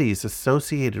activities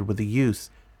associated with the use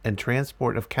and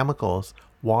transport of chemicals,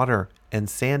 water, and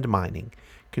sand mining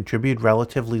contribute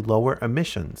relatively lower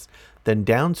emissions than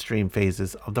downstream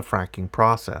phases of the fracking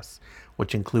process,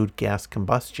 which include gas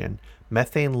combustion,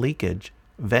 methane leakage,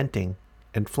 venting,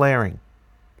 and flaring.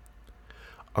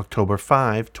 October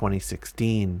 5,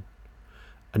 2016.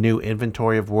 A new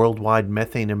inventory of worldwide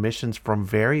methane emissions from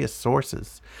various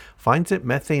sources finds that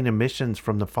methane emissions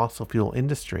from the fossil fuel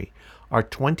industry are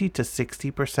 20 to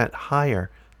 60%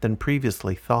 higher than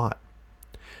previously thought.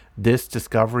 This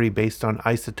discovery, based on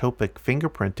isotopic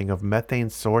fingerprinting of methane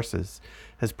sources,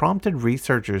 has prompted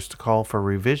researchers to call for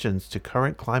revisions to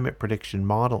current climate prediction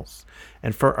models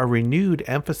and for a renewed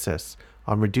emphasis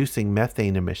on reducing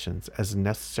methane emissions as a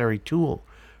necessary tool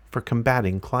for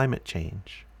combating climate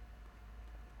change.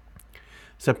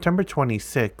 September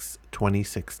 26,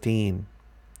 2016.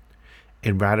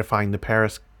 In ratifying the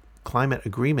Paris Climate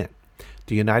Agreement,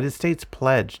 the United States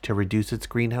pledged to reduce its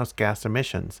greenhouse gas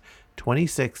emissions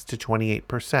 26 to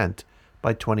 28%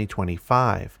 by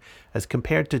 2025, as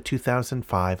compared to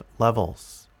 2005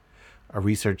 levels. A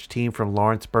research team from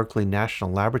Lawrence Berkeley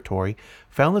National Laboratory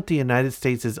found that the United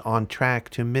States is on track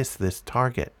to miss this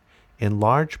target, in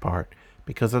large part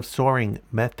because of soaring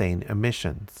methane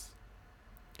emissions.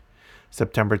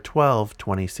 September 12,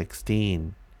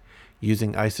 2016.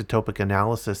 Using isotopic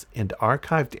analysis and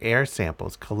archived air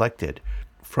samples collected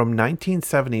from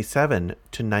 1977 to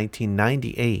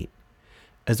 1998,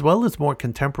 as well as more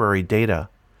contemporary data,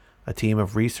 a team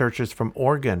of researchers from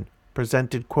Oregon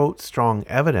presented, quote, strong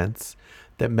evidence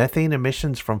that methane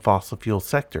emissions from fossil fuel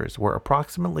sectors were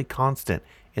approximately constant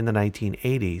in the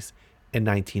 1980s and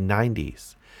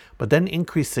 1990s, but then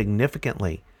increased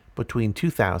significantly between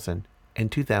 2000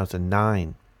 and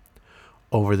 2009.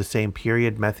 Over the same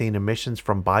period, methane emissions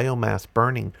from biomass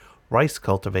burning, rice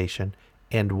cultivation,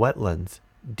 and wetlands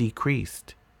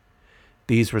decreased.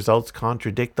 These results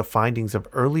contradict the findings of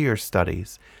earlier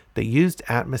studies that used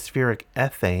atmospheric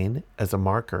ethane as a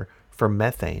marker for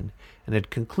methane and had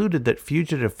concluded that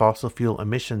fugitive fossil fuel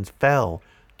emissions fell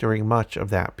during much of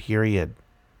that period.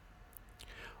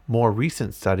 More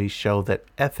recent studies show that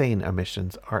ethane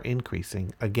emissions are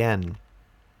increasing again.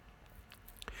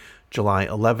 July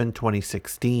 11,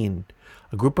 2016,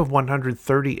 a group of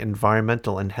 130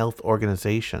 environmental and health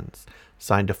organizations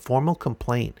signed a formal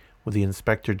complaint with the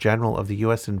Inspector General of the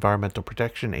U.S. Environmental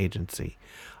Protection Agency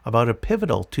about a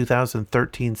pivotal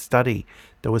 2013 study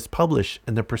that was published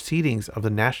in the Proceedings of the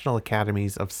National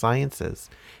Academies of Sciences,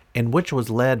 and which was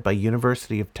led by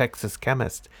University of Texas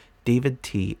chemist David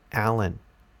T. Allen.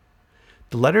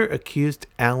 The letter accused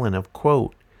Allen of,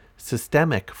 quote,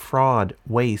 systemic fraud,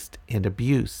 waste, and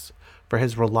abuse for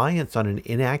his reliance on an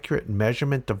inaccurate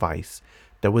measurement device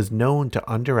that was known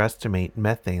to underestimate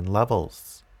methane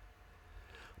levels.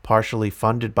 Partially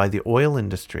funded by the oil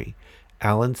industry,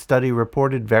 Allen's study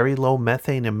reported very low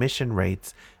methane emission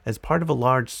rates as part of a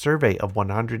large survey of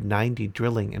 190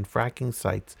 drilling and fracking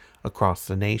sites across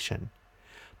the nation.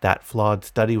 That flawed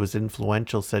study was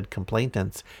influential, said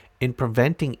complainants, in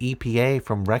preventing EPA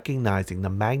from recognizing the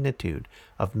magnitude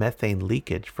of methane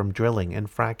leakage from drilling and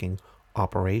fracking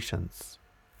operations.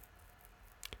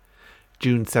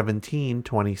 June 17,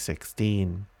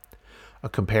 2016. A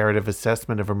comparative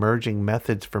assessment of emerging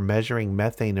methods for measuring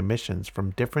methane emissions from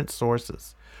different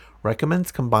sources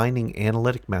recommends combining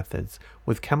analytic methods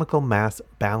with chemical mass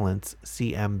balance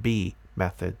 (CMB)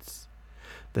 methods.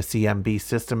 The CMB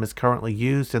system is currently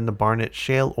used in the Barnett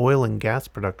Shale oil and gas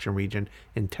production region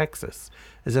in Texas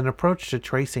as an approach to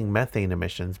tracing methane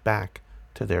emissions back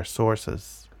to their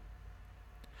sources.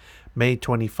 May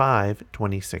 25,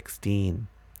 2016.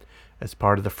 As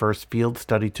part of the first field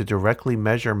study to directly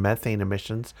measure methane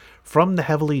emissions from the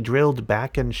heavily drilled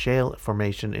Bakken Shale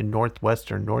formation in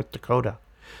northwestern North Dakota,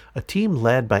 a team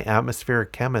led by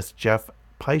atmospheric chemist Jeff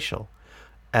Peischel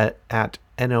at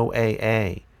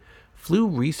NOAA flew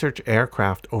research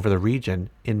aircraft over the region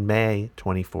in May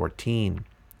 2014.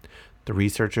 The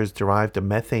researchers derived a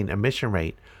methane emission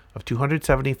rate of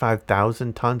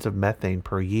 275,000 tons of methane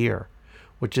per year,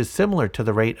 which is similar to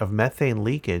the rate of methane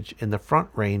leakage in the Front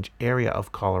Range area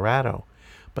of Colorado,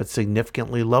 but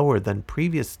significantly lower than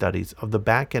previous studies of the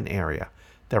Bakken area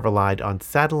that relied on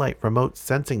satellite remote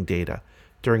sensing data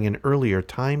during an earlier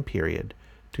time period,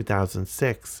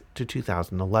 2006 to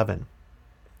 2011.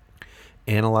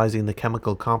 Analyzing the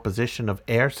chemical composition of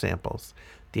air samples,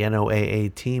 the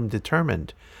NOAA team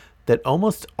determined that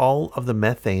almost all of the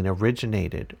methane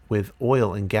originated with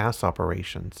oil and gas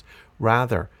operations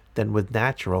rather than with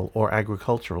natural or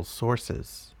agricultural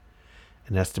sources.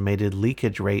 An estimated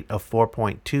leakage rate of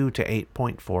 4.2 to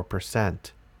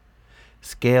 8.4%.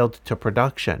 Scaled to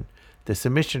production, this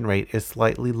emission rate is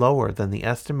slightly lower than the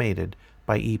estimated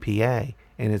by EPA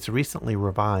in its recently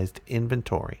revised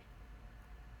inventory.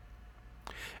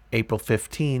 April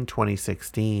 15,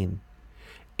 2016.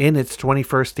 In its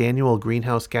 21st annual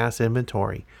greenhouse gas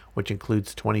inventory, which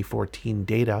includes 2014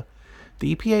 data,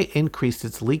 the EPA increased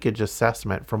its leakage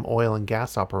assessment from oil and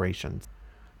gas operations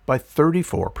by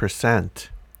 34%.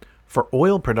 For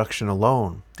oil production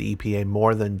alone, the EPA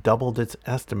more than doubled its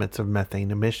estimates of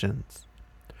methane emissions.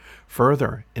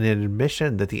 Further, in an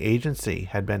admission that the agency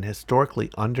had been historically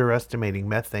underestimating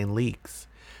methane leaks,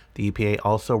 the EPA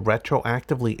also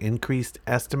retroactively increased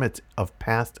estimates of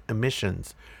past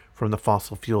emissions from the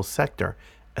fossil fuel sector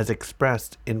as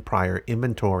expressed in prior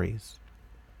inventories.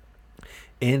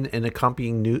 In an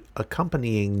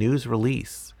accompanying news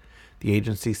release, the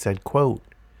agency said, quote,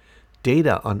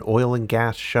 "Data on oil and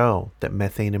gas show that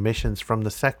methane emissions from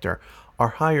the sector are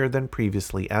higher than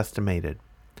previously estimated.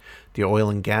 The oil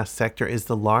and gas sector is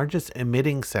the largest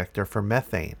emitting sector for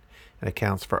methane and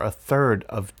accounts for a third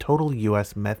of total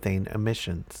U.S. methane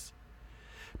emissions.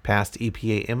 Past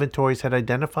EPA inventories had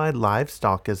identified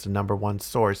livestock as the number one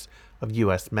source of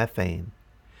U.S. methane.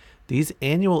 These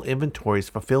annual inventories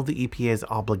fulfill the EPA's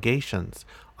obligations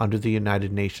under the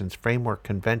United Nations Framework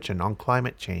Convention on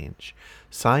Climate Change,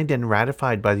 signed and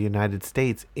ratified by the United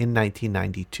States in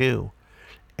 1992,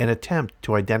 an attempt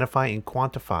to identify and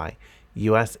quantify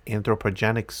U.S.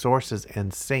 anthropogenic sources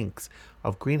and sinks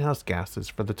of greenhouse gases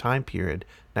for the time period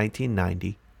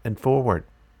 1990 and forward.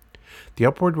 The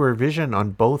upward revision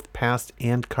on both past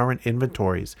and current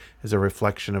inventories is a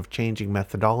reflection of changing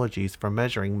methodologies for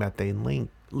measuring methane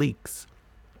leaks.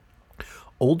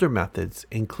 Older methods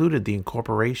included the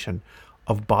incorporation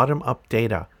of bottom-up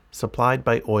data supplied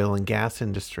by oil and gas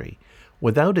industry,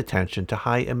 without attention to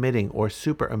high-emitting or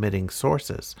super-emitting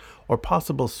sources or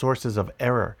possible sources of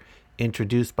error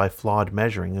introduced by flawed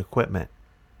measuring equipment.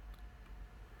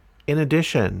 In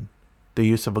addition, the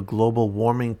use of a global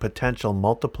warming potential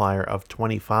multiplier of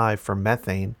 25 for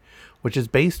methane, which is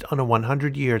based on a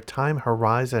 100-year time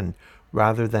horizon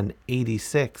rather than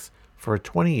 86 for a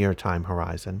 20-year time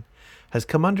horizon, has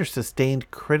come under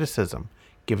sustained criticism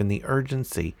given the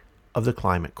urgency of the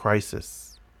climate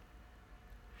crisis.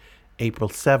 April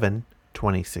 7,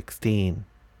 2016.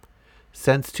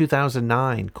 Since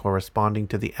 2009, corresponding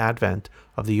to the advent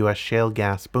of the U.S. shale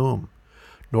gas boom,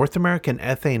 North American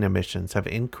ethane emissions have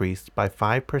increased by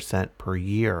 5% per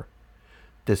year.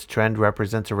 This trend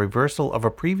represents a reversal of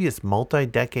a previous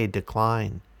multi-decade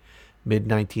decline,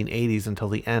 mid-1980s until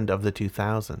the end of the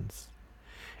 2000s.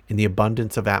 in the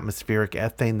abundance of atmospheric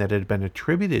ethane that had been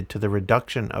attributed to the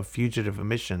reduction of fugitive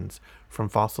emissions from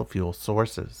fossil fuel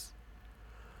sources.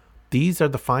 These are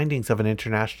the findings of an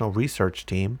international research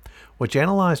team which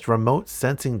analyzed remote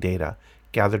sensing data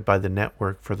gathered by the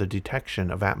Network for the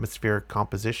Detection of Atmospheric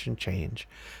Composition Change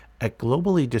at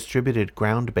globally distributed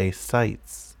ground-based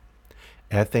sites.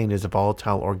 Ethane is a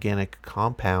volatile organic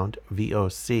compound,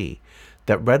 VOC,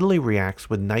 that readily reacts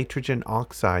with nitrogen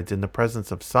oxides in the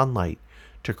presence of sunlight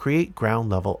to create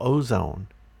ground-level ozone.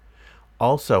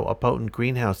 Also a potent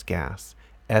greenhouse gas,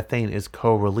 ethane is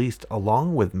co-released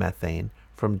along with methane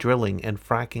from drilling and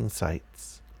fracking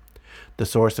sites. The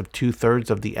source of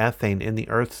 2/3 of the ethane in the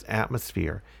Earth's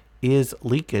atmosphere is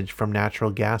leakage from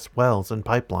natural gas wells and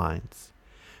pipelines.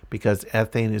 Because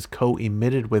ethane is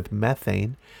co-emitted with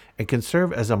methane and can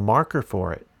serve as a marker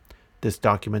for it, this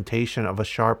documentation of a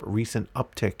sharp recent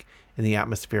uptick in the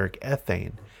atmospheric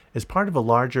ethane is part of a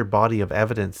larger body of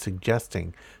evidence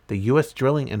suggesting that U.S.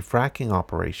 drilling and fracking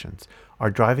operations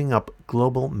are driving up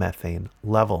global methane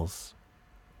levels.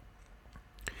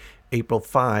 April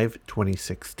 5,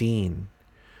 2016.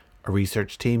 A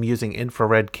research team using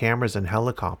infrared cameras and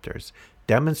helicopters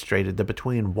demonstrated that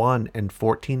between 1 and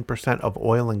 14% of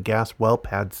oil and gas well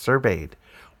pads surveyed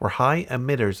were high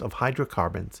emitters of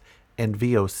hydrocarbons and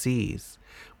VOCs,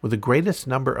 with the greatest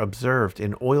number observed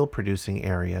in oil-producing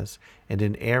areas and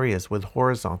in areas with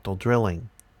horizontal drilling.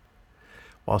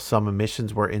 While some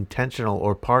emissions were intentional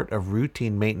or part of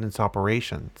routine maintenance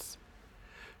operations,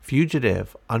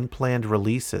 fugitive, unplanned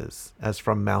releases, as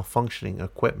from malfunctioning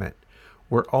equipment,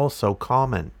 were also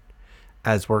common,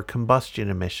 as were combustion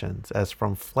emissions, as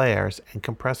from flares and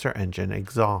compressor engine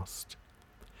exhaust.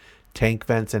 Tank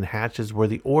vents and hatches were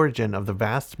the origin of the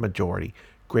vast majority,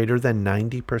 greater than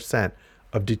 90%,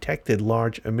 of detected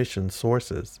large emission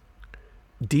sources,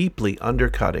 deeply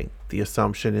undercutting the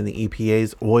assumption in the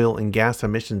EPA's oil and gas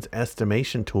emissions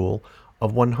estimation tool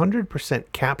of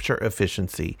 100% capture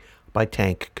efficiency by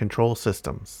tank control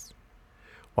systems.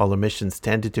 While emissions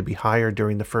tended to be higher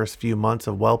during the first few months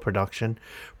of well production,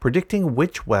 predicting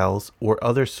which wells or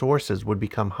other sources would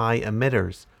become high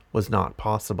emitters was not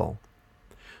possible.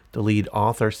 The lead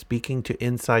author, speaking to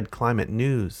Inside Climate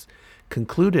News,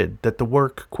 concluded that the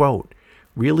work, quote,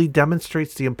 really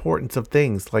demonstrates the importance of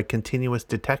things like continuous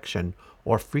detection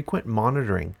or frequent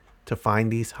monitoring to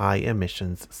find these high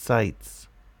emissions sites.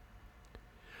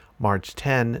 March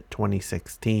 10,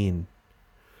 2016.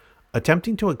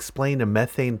 Attempting to explain a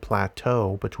methane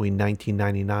plateau between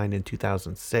 1999 and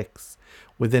 2006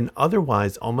 within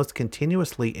otherwise almost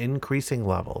continuously increasing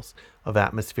levels of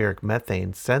atmospheric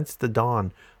methane since the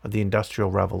dawn of the Industrial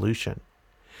Revolution,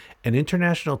 an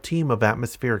international team of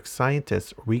atmospheric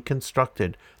scientists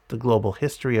reconstructed the global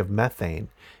history of methane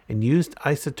and used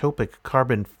isotopic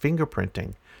carbon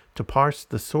fingerprinting to parse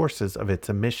the sources of its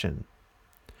emission.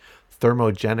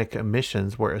 Thermogenic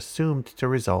emissions were assumed to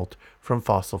result from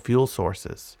fossil fuel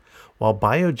sources, while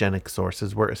biogenic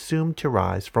sources were assumed to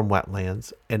rise from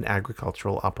wetlands and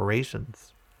agricultural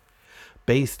operations.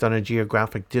 Based on a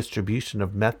geographic distribution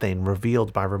of methane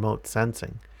revealed by remote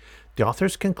sensing, the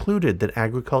authors concluded that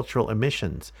agricultural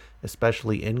emissions,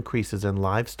 especially increases in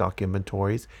livestock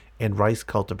inventories and rice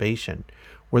cultivation,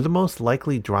 were the most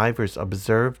likely drivers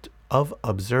observed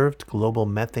global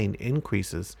methane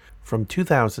increases from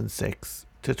 2006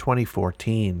 to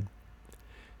 2014.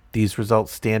 These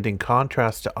results stand in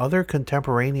contrast to other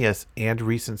contemporaneous and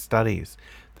recent studies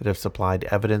that have supplied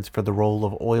evidence for the role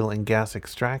of oil and gas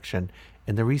extraction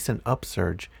in the recent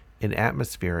upsurge in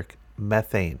atmospheric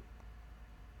methane.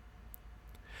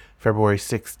 February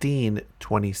 16,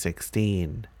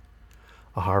 2016.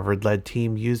 A Harvard-led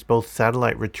team used both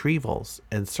satellite retrievals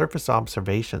and surface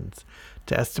observations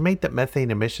to estimate that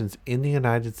methane emissions in the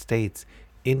United States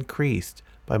increased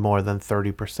by more than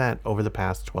 30% over the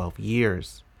past 12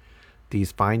 years.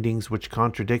 These findings, which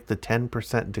contradict the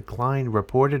 10% decline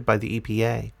reported by the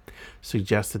EPA,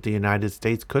 suggest that the United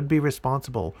States could be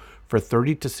responsible for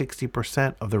 30 to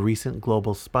 60% of the recent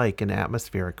global spike in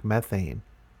atmospheric methane.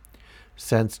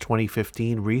 Since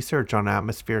 2015, research on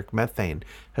atmospheric methane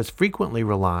has frequently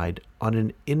relied on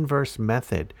an inverse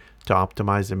method to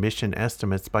optimize emission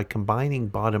estimates by combining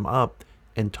bottom-up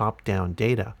and top-down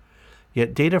data.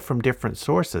 Yet data from different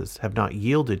sources have not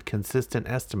yielded consistent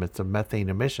estimates of methane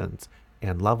emissions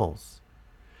and levels.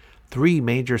 Three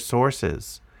major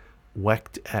sources,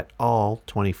 Wecht et al.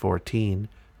 2014,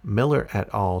 Miller et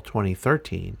al.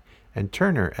 2013, and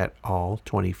Turner et al.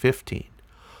 2015,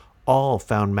 all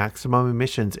found maximum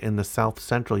emissions in the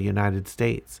south-central United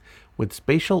States, with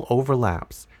spatial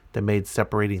overlaps that made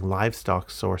separating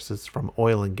livestock sources from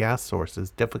oil and gas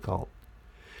sources difficult.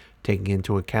 taking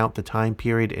into account the time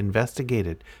period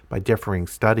investigated by differing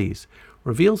studies,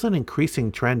 reveals an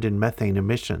increasing trend in methane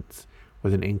emissions,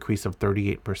 with an increase of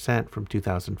 38% from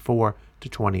 2004 to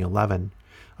 2011,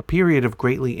 a period of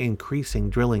greatly increasing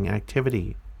drilling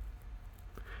activity.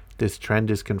 This trend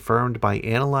is confirmed by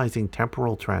analyzing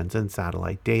temporal trends and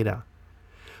satellite data.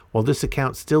 While this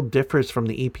account still differs from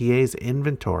the EPA's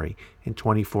inventory in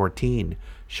 2014,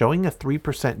 showing a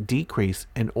 3% decrease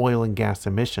in oil and gas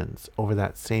emissions over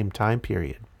that same time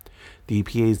period, the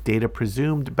EPA's data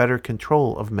presumed better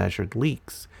control of measured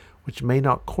leaks, which may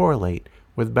not correlate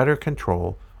with better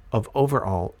control of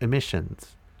overall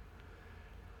emissions.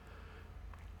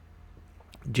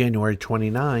 January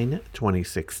 29,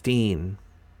 2016.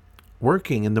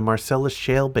 Working in the Marcellus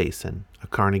Shale Basin, a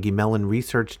Carnegie Mellon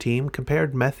research team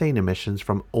compared methane emissions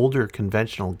from older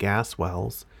conventional gas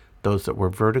wells, those that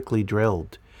were vertically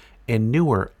drilled, and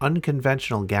newer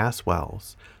unconventional gas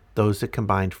wells, those that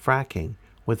combined fracking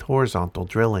with horizontal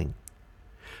drilling.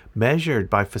 Measured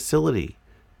by facility,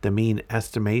 the mean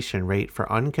estimation rate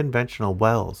for unconventional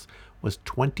wells was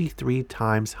 23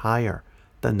 times higher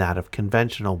than that of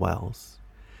conventional wells.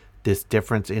 This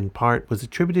difference in part was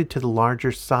attributed to the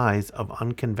larger size of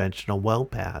unconventional well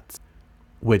pads,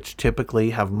 which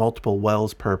typically have multiple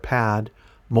wells per pad,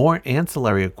 more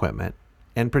ancillary equipment,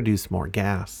 and produce more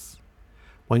gas.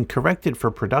 When corrected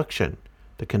for production,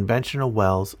 the conventional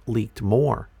wells leaked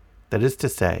more. That is to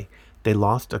say, they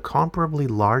lost a comparably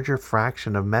larger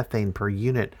fraction of methane per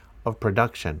unit of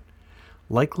production,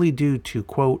 likely due to,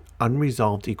 quote,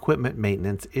 unresolved equipment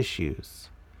maintenance issues.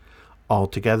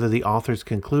 Altogether, the authors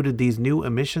concluded these new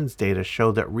emissions data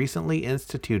show that recently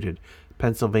instituted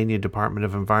Pennsylvania Department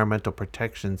of Environmental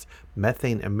Protection's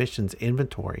methane emissions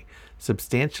inventory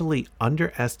substantially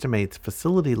underestimates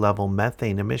facility-level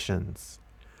methane emissions.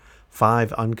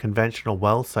 5 unconventional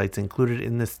well sites included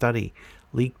in the study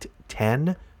leaked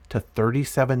 10 to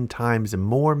 37 times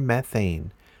more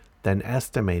methane than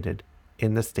estimated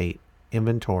in the state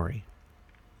inventory.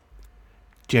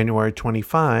 January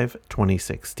 25,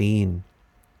 2016.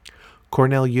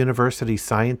 Cornell University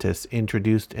scientists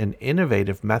introduced an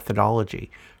innovative methodology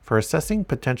for assessing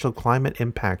potential climate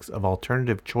impacts of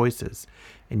alternative choices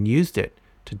and used it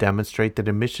to demonstrate that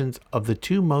emissions of the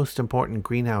two most important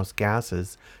greenhouse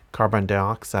gases, carbon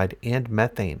dioxide and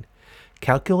methane,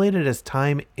 calculated as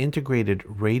time-integrated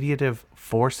radiative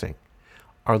forcing,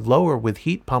 are lower with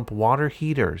heat pump water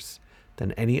heaters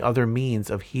than any other means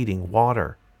of heating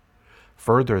water.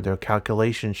 Further, their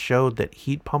calculations showed that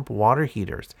heat pump water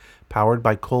heaters powered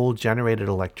by coal-generated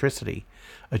electricity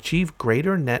achieve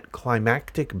greater net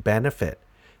climactic benefit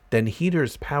than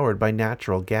heaters powered by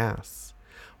natural gas,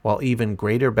 while even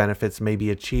greater benefits may be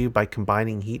achieved by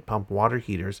combining heat pump water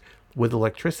heaters with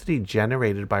electricity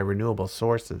generated by renewable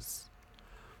sources.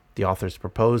 The authors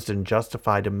proposed and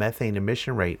justified a methane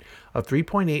emission rate of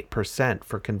 3.8%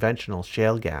 for conventional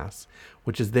shale gas,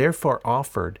 which is therefore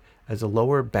offered as a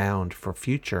lower bound for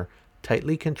future,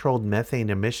 tightly controlled methane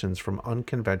emissions from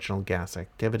unconventional gas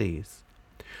activities.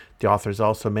 The authors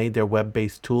also made their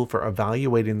web-based tool for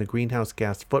evaluating the greenhouse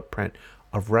gas footprint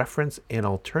of reference and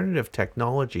alternative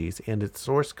technologies and its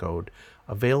source code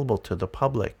available to the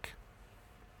public.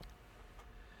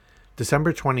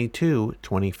 December 22,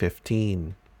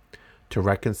 2015. To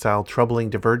reconcile troubling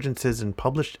divergences in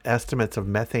published estimates of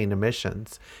methane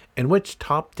emissions, in which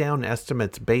top-down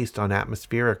estimates based on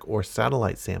atmospheric or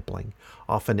satellite sampling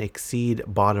often exceed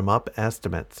bottom-up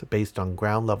estimates based on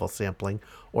ground-level sampling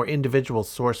or individual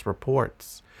source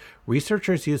reports,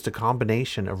 researchers used a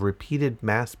combination of repeated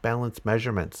mass balance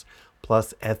measurements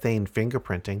plus ethane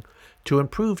fingerprinting to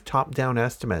improve top-down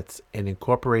estimates and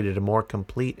incorporated a more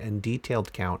complete and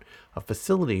detailed count of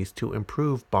facilities to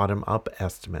improve bottom-up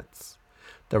estimates.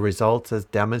 The results, as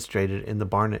demonstrated in the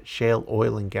Barnett Shale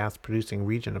oil and gas producing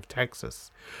region of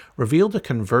Texas, revealed a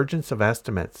convergence of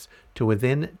estimates to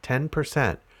within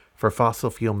 10% for fossil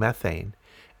fuel methane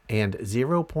and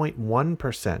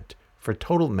 0.1% for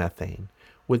total methane,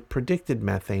 with predicted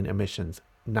methane emissions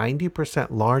 90%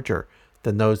 larger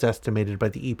than those estimated by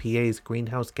the EPA's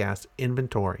greenhouse gas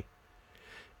inventory.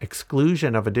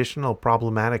 Exclusion of additional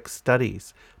problematic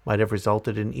studies might have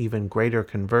resulted in even greater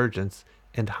convergence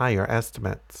and higher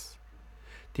estimates.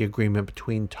 The agreement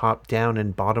between top-down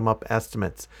and bottom-up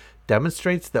estimates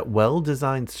demonstrates that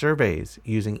well-designed surveys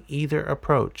using either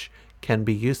approach can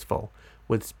be useful,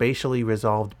 with spatially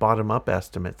resolved bottom-up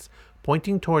estimates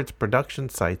pointing towards production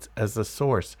sites as the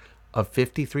source of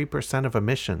 53% of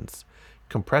emissions,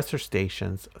 compressor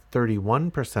stations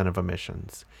 31% of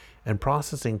emissions, and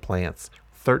processing plants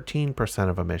 13%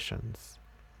 of emissions.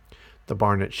 The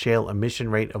Barnett Shale emission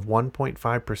rate of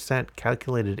 1.5%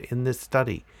 calculated in this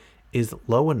study is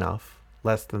low enough,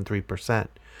 less than 3%,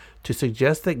 to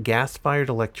suggest that gas-fired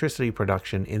electricity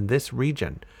production in this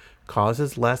region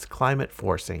causes less climate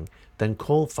forcing than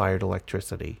coal-fired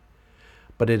electricity.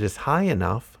 But it is high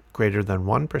enough, greater than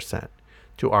 1%,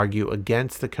 to argue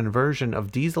against the conversion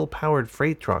of diesel-powered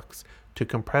freight trucks to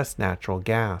compressed natural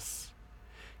gas.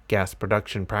 Gas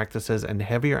production practices and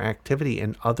heavier activity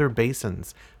in other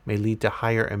basins may lead to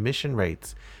higher emission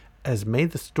rates, as may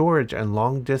the storage and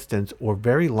long-distance or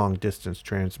very long-distance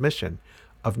transmission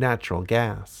of natural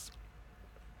gas.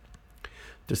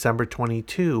 December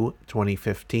 22,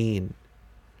 2015.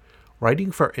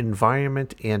 Writing for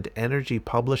Environment and Energy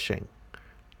Publishing,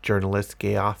 journalist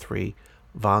Gayatri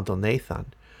Vandanathan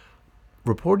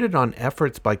reported on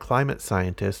efforts by climate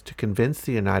scientists to convince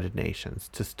the United Nations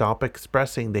to stop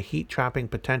expressing the heat-trapping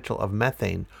potential of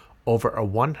methane over a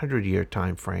 100-year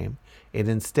time frame and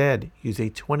instead use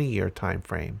a 20-year time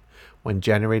frame when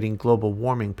generating global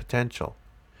warming potential.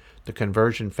 The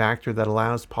conversion factor that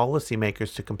allows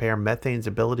policymakers to compare methane's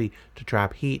ability to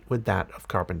trap heat with that of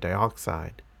carbon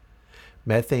dioxide.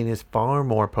 Methane is far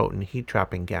more potent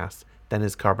heat-trapping gas than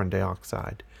is carbon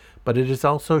dioxide, but it is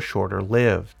also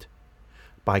shorter-lived.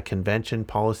 By convention,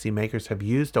 policymakers have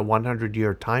used a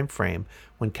 100-year time frame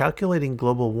when calculating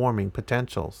global warming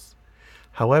potentials.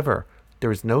 However,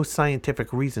 there is no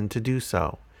scientific reason to do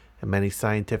so, and many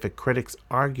scientific critics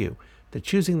argue that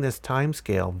choosing this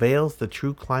timescale veils the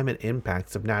true climate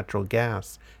impacts of natural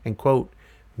gas and, quote,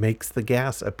 makes the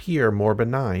gas appear more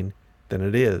benign than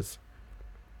it is.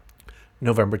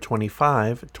 November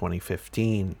 25,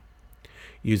 2015.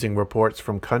 Using reports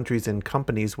from countries and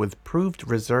companies with proved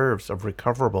reserves of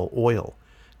recoverable oil,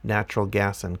 natural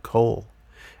gas, and coal,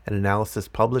 an analysis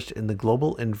published in the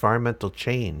Global Environmental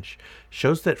Change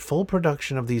shows that full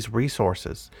production of these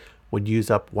resources would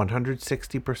use up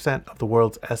 160% of the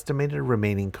world's estimated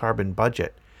remaining carbon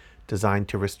budget, designed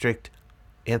to restrict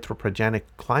anthropogenic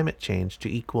climate change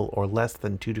to equal or less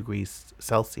than 2 degrees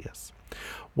Celsius.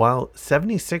 While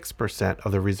 76%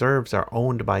 of the reserves are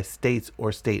owned by states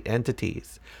or state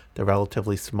entities, the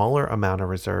relatively smaller amount of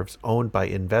reserves owned by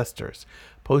investors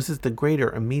poses the greater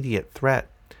immediate threat,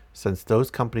 since those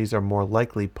companies are more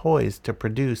likely poised to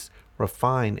produce,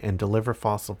 refine, and deliver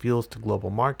fossil fuels to global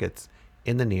markets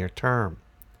in the near term.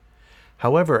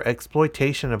 However,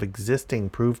 exploitation of existing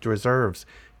proved reserves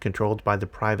controlled by the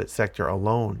private sector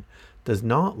alone does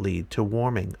not lead to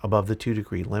warming above the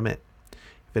 2-degree limit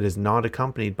if it is not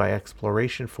accompanied by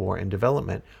exploration for and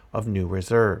development of new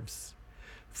reserves.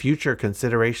 Future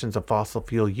considerations of fossil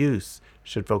fuel use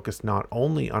should focus not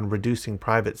only on reducing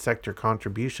private sector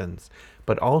contributions,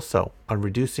 but also on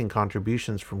reducing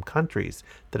contributions from countries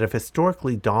that have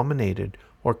historically dominated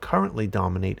or currently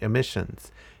dominate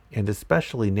emissions, and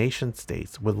especially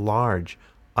nation-states with large,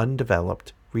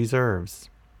 undeveloped reserves.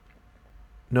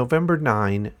 November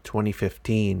 9,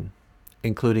 2015.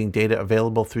 Including data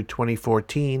available through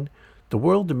 2014, the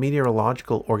World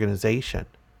Meteorological Organization,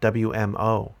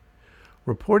 WMO,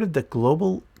 reported that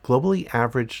globally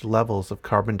averaged levels of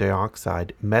carbon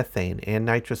dioxide, methane, and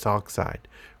nitrous oxide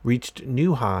reached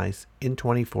new highs in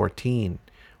 2014,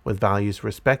 with values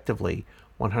respectively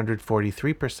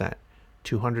 143%,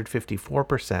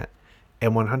 254%,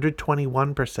 and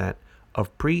 121%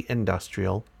 of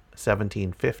pre-industrial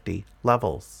 1750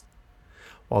 levels.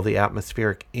 While the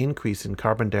atmospheric increase in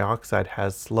carbon dioxide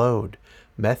has slowed,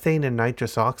 methane and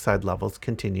nitrous oxide levels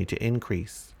continue to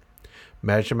increase.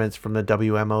 Measurements from the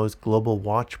WMO's Global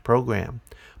Watch program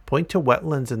point to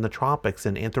wetlands in the tropics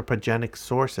and anthropogenic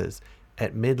sources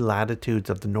at mid-latitudes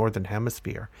of the northern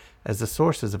hemisphere as the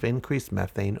sources of increased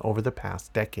methane over the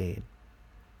past decade.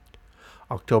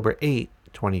 October 8,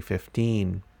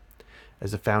 2015.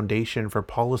 As a foundation for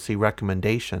policy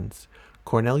recommendations,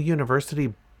 Cornell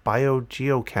University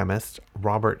biogeochemist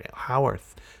Robert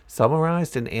Howarth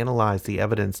summarized and analyzed the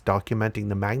evidence documenting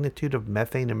the magnitude of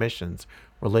methane emissions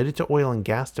related to oil and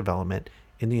gas development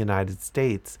in the United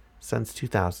States since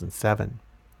 2007,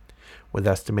 with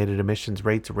estimated emissions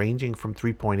rates ranging from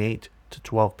 3.8 to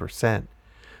 12%.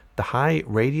 The high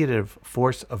radiative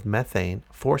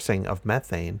forcing of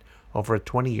methane over a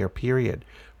 20-year period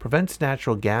prevents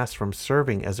natural gas from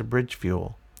serving as a bridge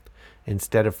fuel.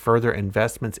 Instead of further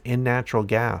investments in natural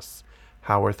gas,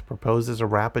 Howarth proposes a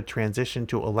rapid transition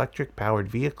to electric-powered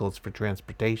vehicles for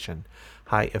transportation,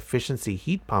 high-efficiency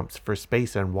heat pumps for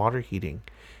space and water heating,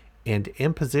 and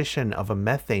imposition of a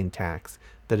methane tax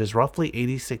that is roughly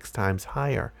 86 times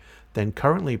higher than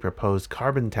currently proposed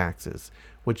carbon taxes,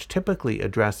 which typically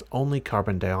address only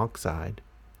carbon dioxide.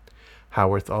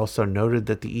 Howarth also noted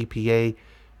that the EPA,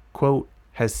 quote,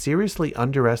 has seriously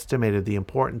underestimated the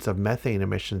importance of methane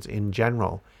emissions in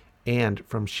general and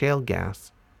from shale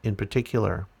gas in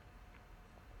particular.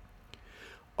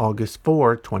 August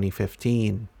 4,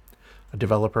 2015. A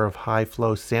developer of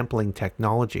high-flow sampling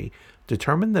technology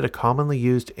determined that a commonly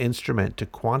used instrument to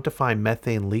quantify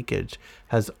methane leakage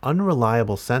has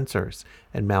unreliable sensors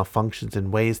and malfunctions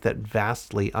in ways that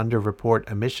vastly underreport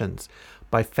emissions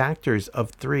by factors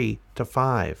of 3 to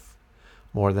 5.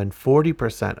 More than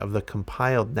 40% of the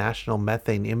compiled national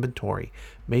methane inventory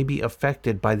may be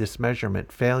affected by this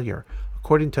measurement failure,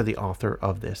 according to the author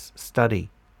of this study.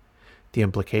 The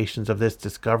implications of this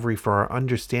discovery for our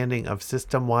understanding of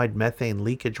system-wide methane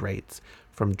leakage rates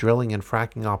from drilling and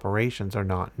fracking operations are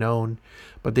not known,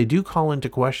 but they do call into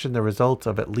question the results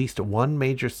of at least one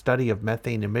major study of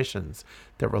methane emissions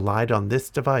that relied on this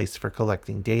device for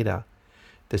collecting data.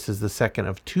 This is the second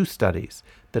of two studies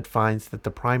that finds that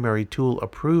the primary tool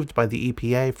approved by the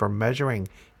EPA for measuring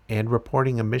and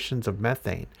reporting emissions of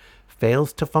methane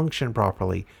fails to function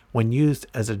properly when used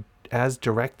as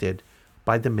directed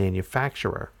by the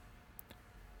manufacturer.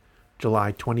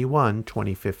 July 21,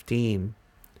 2015.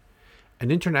 An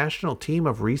international team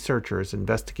of researchers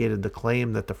investigated the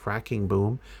claim that the fracking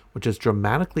boom, which has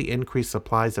dramatically increased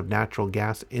supplies of natural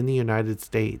gas in the United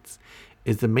States,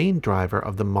 is the main driver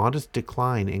of the modest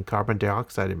decline in carbon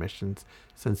dioxide emissions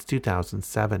since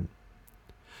 2007.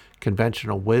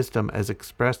 Conventional wisdom, as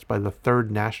expressed by the Third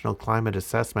National Climate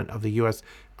Assessment of the U.S.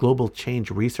 Global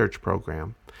Change Research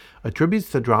Program, attributes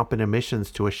the drop in emissions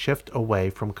to a shift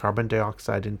away from carbon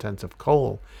dioxide-intensive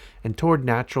coal and toward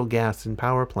natural gas in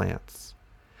power plants.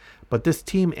 But this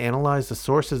team analyzed the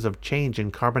sources of change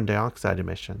in carbon dioxide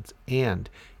emissions and,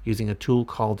 using a tool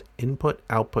called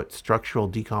input-output structural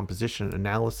decomposition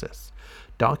analysis,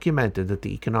 documented that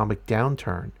the economic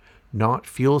downturn, not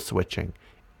fuel switching,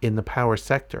 in the power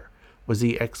sector was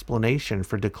the explanation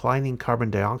for declining carbon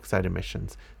dioxide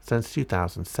emissions since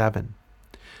 2007.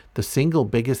 The single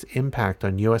biggest impact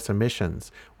on U.S. emissions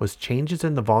was changes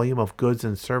in the volume of goods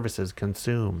and services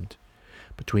consumed.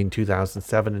 Between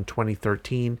 2007 and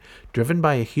 2013, driven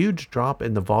by a huge drop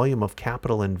in the volume of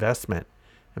capital investment,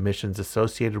 emissions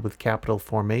associated with capital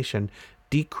formation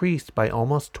decreased by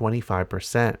almost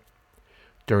 25%.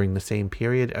 During the same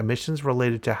period, emissions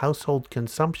related to household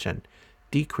consumption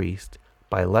decreased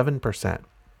by 11%.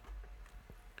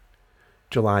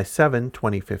 July 7,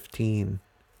 2015.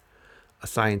 A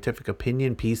scientific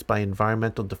opinion piece by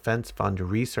Environmental Defense Fund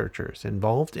researchers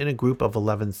involved in a group of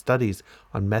 11 studies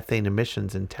on methane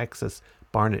emissions in Texas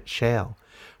Barnett Shale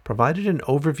provided an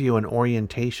overview and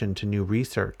orientation to new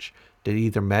research that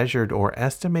either measured or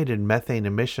estimated methane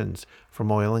emissions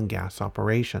from oil and gas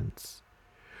operations.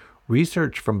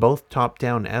 Research from both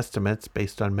top-down estimates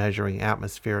based on measuring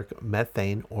atmospheric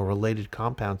methane or related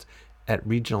compounds at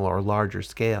regional or larger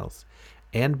scales,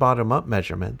 and bottom-up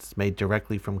measurements made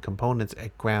directly from components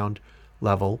at ground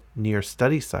level near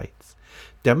study sites,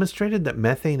 demonstrated that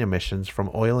methane emissions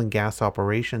from oil and gas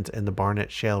operations in the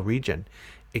Barnett Shale region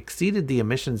exceeded the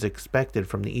emissions expected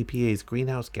from the EPA's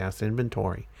greenhouse gas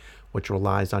inventory, which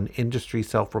relies on industry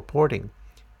self-reporting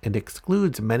and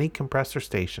excludes many compressor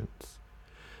stations.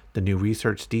 The new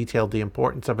research detailed the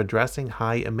importance of addressing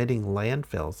high-emitting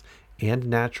landfills and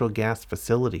natural gas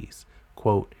facilities,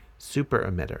 quote, super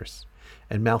emitters,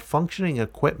 and malfunctioning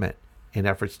equipment in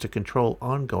efforts to control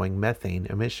ongoing methane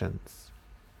emissions.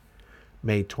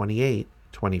 May 28,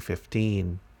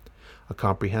 2015. A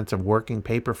comprehensive working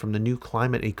paper from the New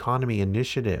Climate Economy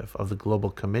Initiative of the Global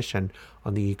Commission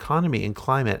on the Economy and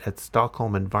Climate at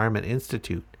Stockholm Environment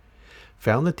Institute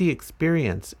found that the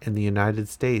experience in the United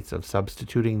States of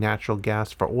substituting natural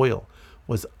gas for oil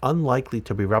was unlikely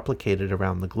to be replicated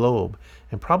around the globe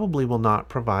and probably will not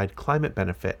provide climate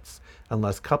benefits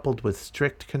unless coupled with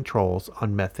strict controls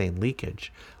on methane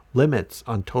leakage, limits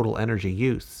on total energy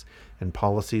use, and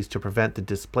policies to prevent the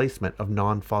displacement of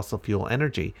non-fossil fuel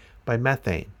energy by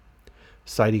methane.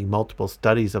 Citing multiple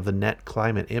studies of the net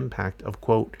climate impact of,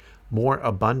 quote, more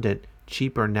abundant,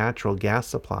 cheaper natural gas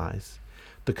supplies,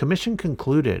 the Commission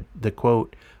concluded that,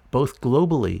 quote, both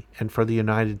globally and for the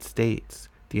United States,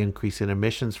 the increase in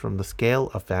emissions from the scale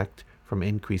effect from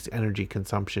increased energy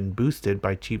consumption boosted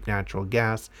by cheap natural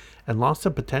gas and loss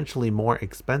of potentially more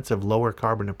expensive lower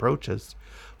carbon approaches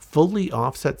fully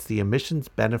offsets the emissions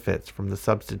benefits from the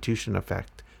substitution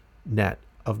effect net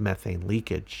of methane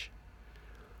leakage.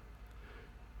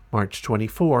 March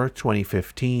 24,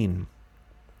 2015.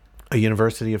 A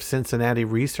University of Cincinnati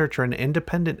researcher and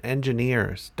independent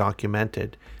engineers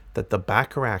documented that the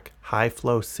Bacharach High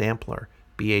Flow Sampler,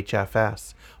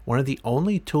 BHFS, one of the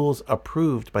only tools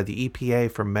approved by the EPA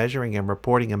for measuring and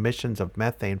reporting emissions of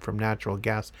methane from natural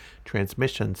gas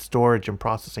transmission, storage, and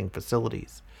processing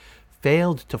facilities,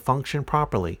 failed to function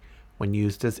properly when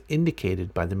used as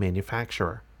indicated by the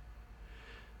manufacturer.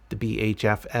 The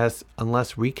BHFS,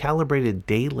 unless recalibrated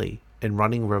daily and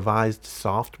running revised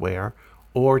software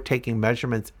or taking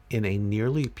measurements in a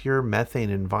nearly pure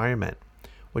methane environment,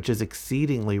 which is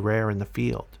exceedingly rare in the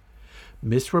field,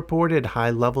 misreported high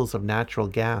levels of natural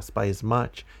gas by as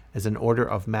much as an order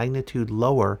of magnitude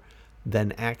lower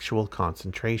than actual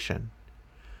concentration.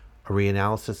 A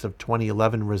reanalysis of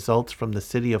 2011 results from the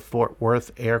City of Fort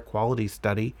Worth air quality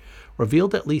study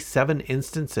revealed at least 7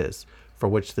 instances for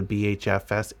which the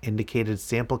BHFS indicated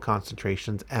sample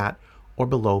concentrations at or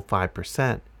below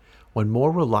 5%, when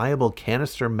more reliable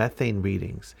canister methane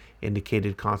readings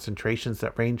indicated concentrations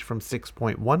that range from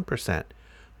 6.1%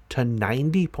 to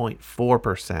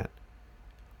 90.4%.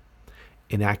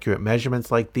 Inaccurate measurements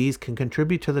like these can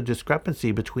contribute to the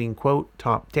discrepancy between, quote,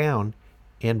 top-down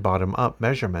and bottom-up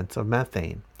measurements of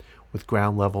methane, with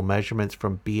ground-level measurements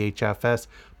from BHFS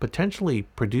potentially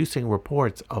producing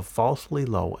reports of falsely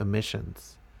low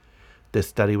emissions. This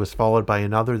study was followed by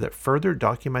another that further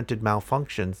documented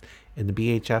malfunctions in the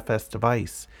BHFS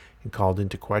device and called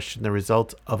into question the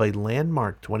results of a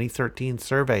landmark 2013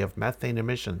 survey of methane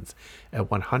emissions at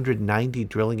 190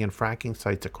 drilling and fracking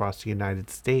sites across the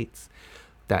United States.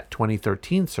 That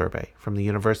 2013 survey from the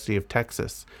University of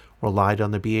Texas relied on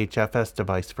the BHFS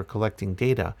device for collecting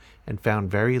data and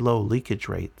found very low leakage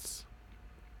rates.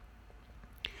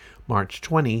 March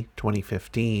 20,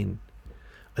 2015.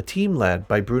 A team led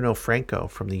by Bruno Franco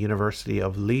from the University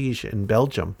of Liège in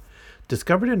Belgium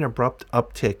discovered an abrupt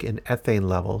uptick in ethane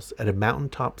levels at a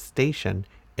mountaintop station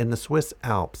in the Swiss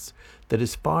Alps that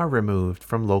is far removed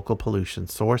from local pollution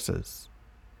sources.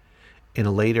 In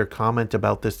a later comment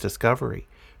about this discovery,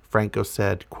 Franco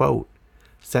said, quote,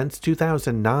 "Since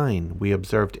 2009, we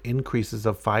observed increases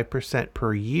of 5%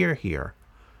 per year here.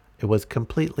 It was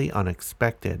completely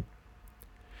unexpected."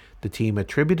 The team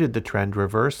attributed the trend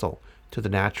reversal to the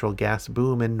natural gas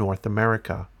boom in North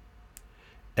America.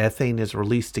 Ethane is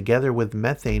released together with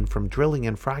methane from drilling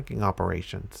and fracking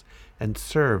operations and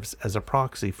serves as a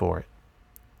proxy for it.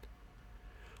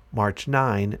 March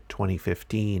 9,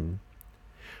 2015.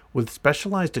 With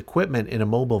specialized equipment in a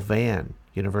mobile van,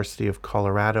 University of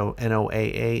Colorado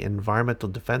NOAA Environmental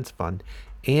Defense Fund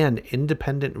and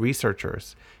independent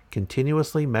researchers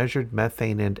continuously measured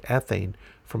methane and ethane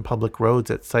from public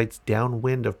roads at sites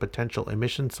downwind of potential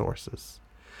emission sources,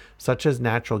 such as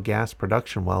natural gas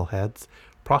production wellheads,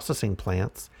 processing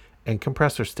plants, and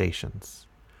compressor stations.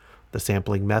 The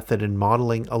sampling method and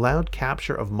modeling allowed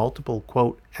capture of multiple,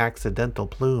 quote, accidental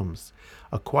plumes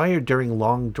acquired during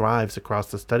long drives across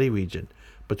the study region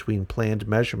between planned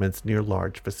measurements near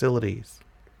large facilities.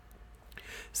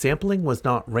 Sampling was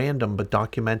not random but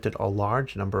documented a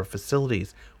large number of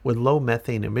facilities with low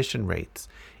methane emission rates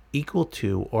equal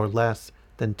to or less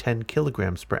than 10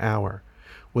 kilograms per hour,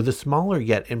 with a smaller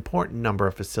yet important number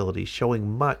of facilities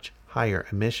showing much higher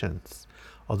emissions.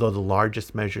 Although the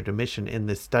largest measured emission in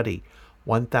this study,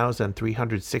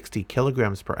 1,360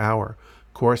 kilograms per hour,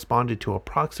 corresponded to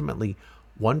approximately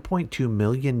 $1.2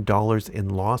 million in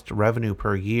lost revenue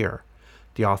per year.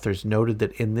 The authors noted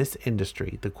that in this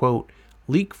industry, the, quote,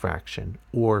 leak fraction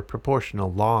or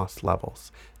proportional loss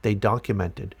levels they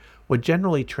documented would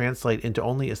generally translate into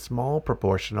only a small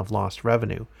proportion of lost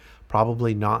revenue,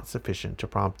 probably not sufficient to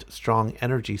prompt strong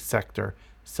energy sector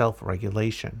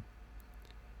self-regulation.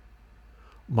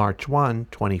 March 1,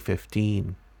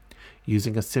 2015.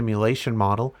 Using a simulation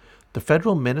model, the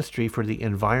Federal Ministry for the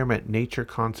Environment, Nature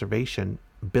Conservation,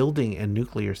 Building and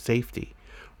Nuclear Safety,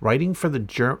 writing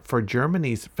for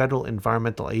Germany's Federal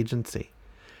Environmental Agency,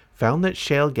 found that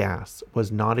shale gas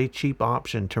was not a cheap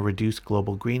option to reduce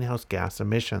global greenhouse gas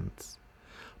emissions.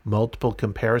 Multiple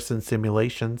comparison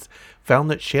simulations found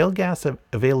that shale gas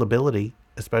availability,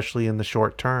 especially in the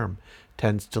short term,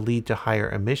 tends to lead to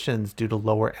higher emissions due to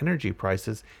lower energy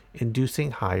prices, inducing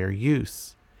higher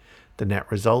use. The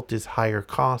net result is higher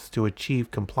costs to achieve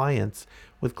compliance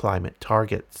with climate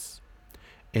targets.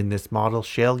 In this model,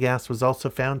 shale gas was also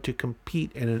found to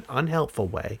compete in an unhelpful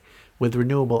way with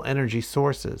renewable energy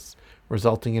sources,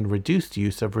 resulting in reduced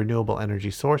use of renewable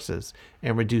energy sources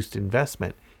and reduced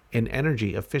investment in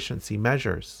energy efficiency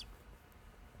measures.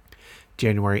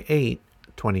 January 8,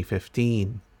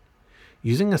 2015.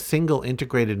 Using a single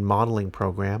integrated modeling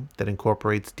program that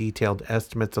incorporates detailed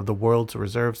estimates of the world's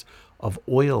reserves of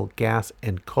oil, gas,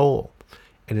 and coal,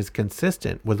 and is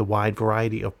consistent with a wide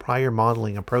variety of prior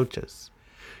modeling approaches,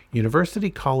 University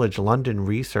College London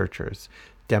researchers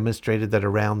demonstrated that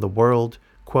around the world,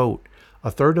 quote,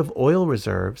 a third of oil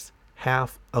reserves,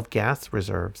 half of gas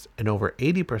reserves, and over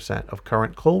 80% of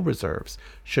current coal reserves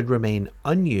should remain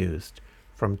unused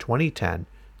from 2010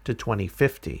 to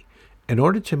 2050, in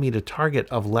order to meet a target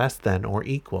of less than or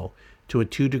equal to a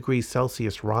 2 degrees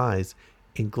Celsius rise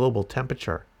in global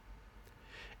temperature.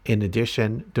 In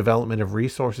addition, development of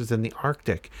resources in the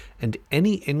Arctic and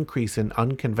any increase in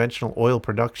unconventional oil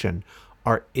production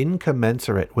are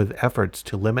incommensurate with efforts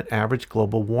to limit average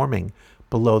global warming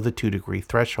below the 2-degree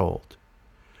threshold.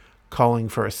 Calling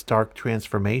for a stark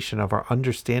transformation of our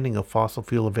understanding of fossil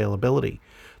fuel availability,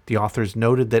 the authors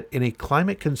noted that in a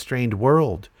climate-constrained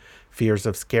world, fears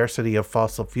of scarcity of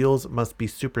fossil fuels must be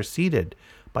superseded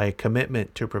by a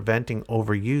commitment to preventing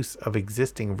overuse of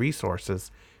existing resources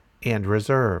and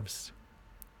reserves.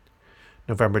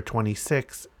 November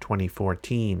 26,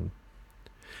 2014.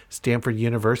 Stanford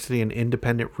University and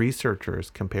independent researchers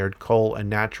compared coal and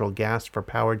natural gas for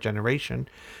power generation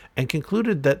and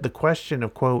concluded that the question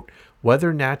of, quote,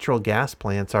 whether natural gas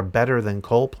plants are better than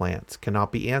coal plants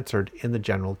cannot be answered in the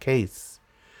general case.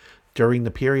 During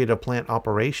the period of plant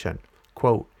operation,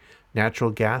 quote, natural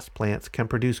gas plants can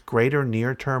produce greater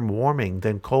near-term warming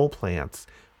than coal plants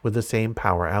with the same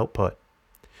power output.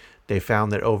 They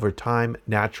found that over time,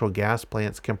 natural gas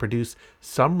plants can produce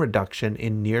some reduction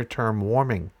in near-term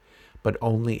warming, but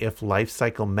only if life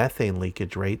cycle methane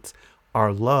leakage rates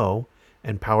are low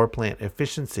and power plant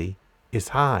efficiency is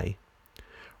high.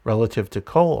 Relative to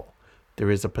coal, there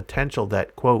is a potential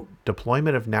that, quote,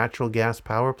 deployment of natural gas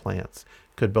power plants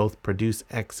could both produce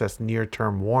excess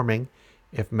near-term warming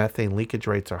if methane leakage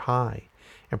rates are high,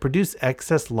 and produce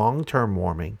excess long-term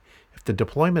warming if the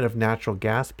deployment of natural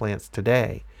gas plants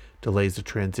today delays a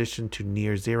transition to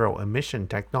near-zero emission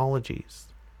technologies.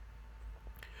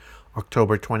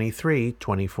 October 23,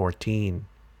 2014.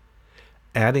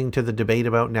 Adding to the debate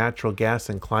about natural gas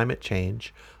and climate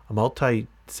change, a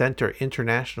multi-center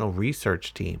international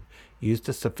research team used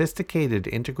a sophisticated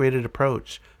integrated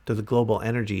approach to the global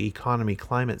energy economy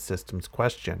climate systems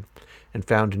question and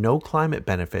found no climate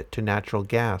benefit to natural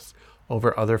gas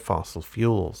over other fossil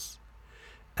fuels.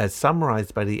 As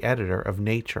summarized by the editor of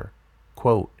Nature,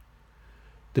 quote,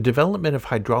 the development of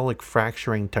hydraulic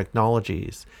fracturing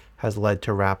technologies has led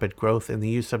to rapid growth in the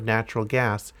use of natural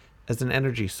gas as an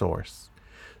energy source.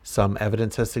 Some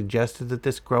evidence has suggested that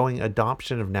this growing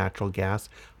adoption of natural gas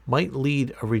might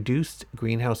lead a reduced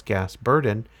greenhouse gas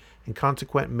burden and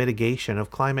consequent mitigation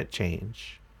of climate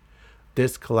change.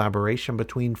 This collaboration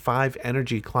between 5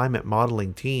 energy climate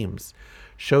modeling teams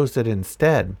shows that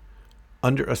instead,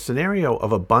 under a scenario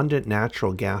of abundant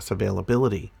natural gas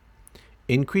availability,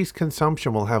 increased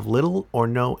consumption will have little or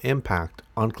no impact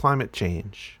on climate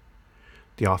change.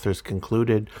 The authors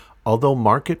concluded, although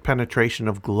market penetration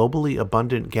of globally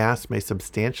abundant gas may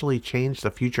substantially change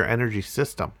the future energy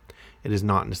system, it is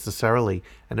not necessarily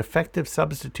an effective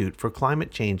substitute for climate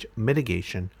change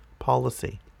mitigation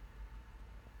policy.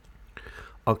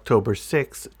 October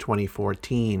 6,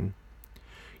 2014.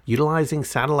 Utilizing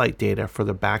satellite data for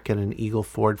the Bakken and Eagle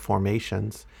Ford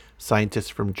formations, scientists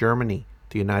from Germany,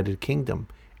 the United Kingdom,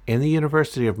 and the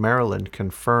University of Maryland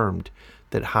confirmed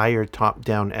that higher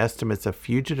top-down estimates of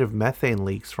fugitive methane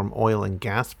leaks from oil and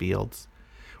gas fields,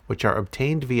 which are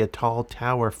obtained via tall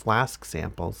tower flask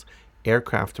samples,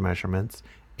 aircraft measurements,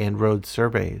 and road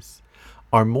surveys,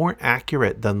 are more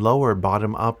accurate than lower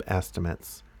bottom-up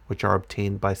estimates, which are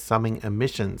obtained by summing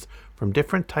emissions from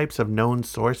different types of known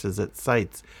sources at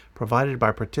sites provided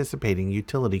by participating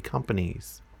utility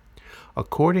companies.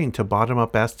 According to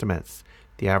bottom-up estimates,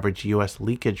 the average U.S.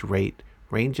 leakage rate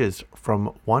ranges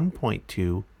from 1.2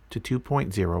 to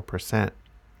 2.0%.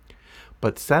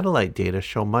 But satellite data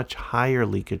show much higher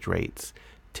leakage rates,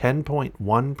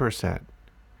 10.1%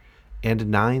 and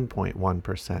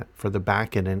 9.1% for the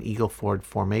Bakken and Eagle Ford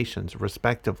formations,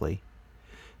 respectively.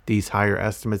 These higher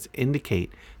estimates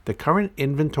indicate the current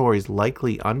inventories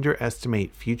likely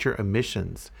underestimate future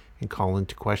emissions and call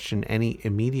into question any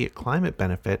immediate climate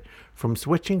benefit from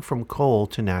switching from coal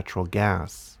to natural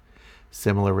gas.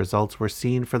 Similar results were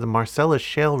seen for the Marcellus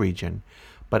Shale region,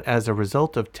 but as a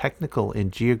result of technical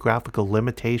and geographical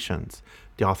limitations,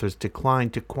 the authors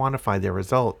declined to quantify their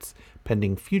results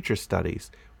pending future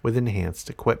studies with enhanced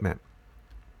equipment.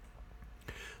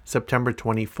 September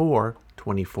 24,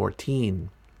 2014.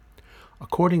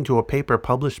 According to a paper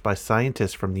published by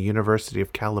scientists from the University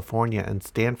of California and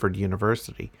Stanford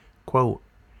University, quote,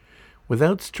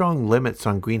 without strong limits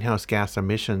on greenhouse gas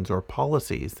emissions or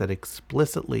policies that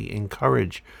explicitly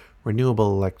encourage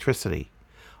renewable electricity,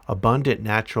 abundant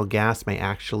natural gas may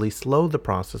actually slow the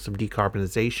process of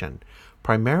decarbonization,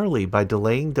 primarily by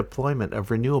delaying deployment of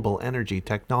renewable energy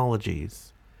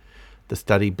technologies. The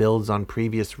study builds on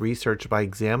previous research by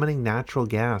examining natural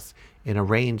gas in a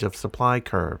range of supply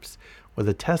curves with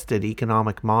a tested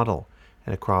economic model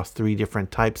and across 3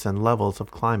 different types and levels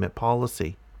of climate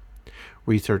policy.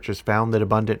 Researchers found that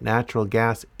abundant natural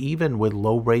gas, even with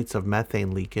low rates of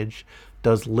methane leakage,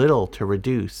 does little to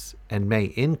reduce and may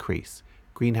increase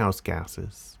greenhouse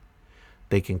gases.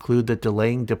 They conclude that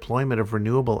delaying deployment of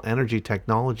renewable energy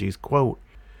technologies, quote,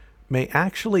 may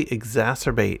actually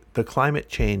exacerbate the climate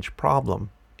change problem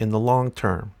in the long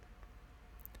term.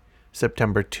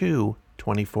 September 2,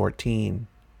 2014.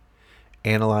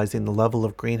 Analyzing the level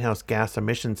of greenhouse gas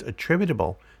emissions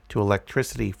attributable to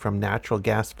electricity from natural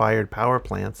gas-fired power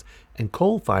plants and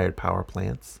coal-fired power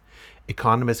plants,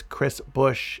 economist Chris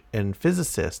Bush and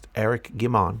physicist Eric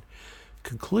Gimon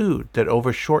conclude that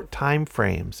over short time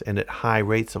frames and at high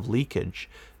rates of leakage,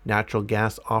 natural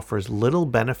gas offers little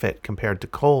benefit compared to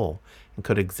coal and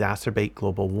could exacerbate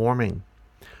global warming.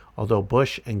 Although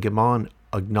Bush and Gimon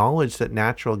acknowledge that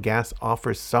natural gas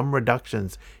offers some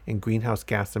reductions in greenhouse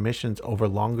gas emissions over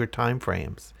longer time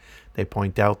frames, they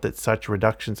point out that such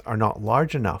reductions are not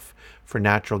large enough for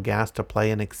natural gas to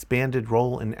play an expanded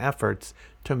role in efforts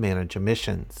to manage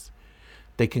emissions.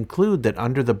 They conclude that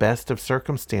under the best of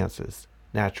circumstances,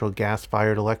 natural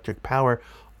gas-fired electric power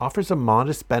offers a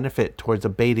modest benefit towards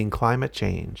abating climate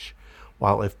change,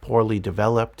 while if poorly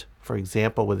developed, for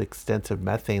example with extensive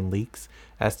methane leaks,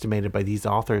 estimated by these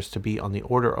authors to be on the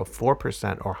order of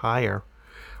 4% or higher,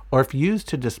 or if used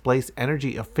to displace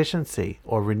energy efficiency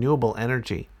or renewable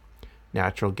energy,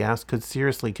 natural gas could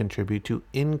seriously contribute to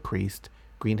increased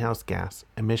greenhouse gas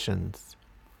emissions.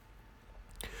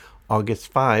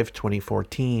 August 5,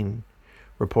 2014.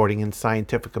 Reporting in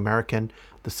Scientific American,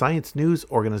 the science news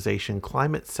organization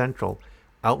Climate Central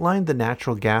outlined the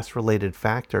natural gas-related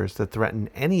factors that threaten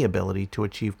any ability to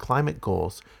achieve climate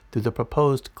goals through the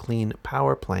proposed Clean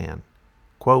Power Plan.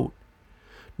 Quote,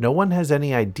 no one has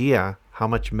any idea how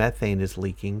much methane is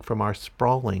leaking from our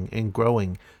sprawling and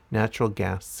growing natural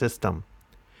gas system.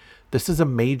 This is a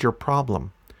major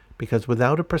problem because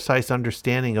without a precise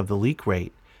understanding of the leak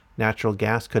rate, natural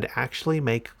gas could actually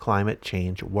make climate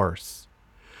change worse.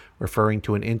 Referring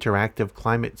to an interactive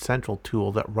Climate Central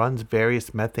tool that runs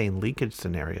various methane leakage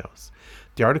scenarios,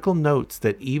 the article notes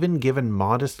that even given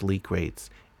modest leak rates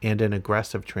and an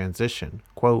aggressive transition,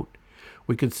 quote,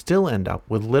 we could still end up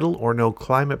with little or no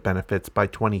climate benefits by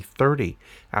 2030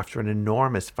 after an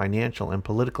enormous financial and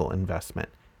political investment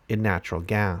in natural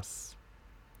gas.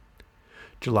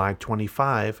 July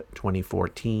 25,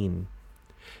 2014.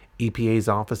 EPA's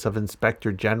Office of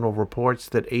Inspector General reports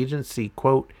that agency,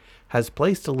 quote, has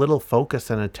placed a little focus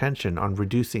and attention on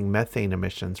reducing methane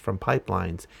emissions from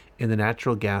pipelines in the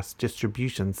natural gas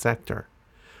distribution sector.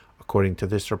 According to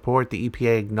this report, the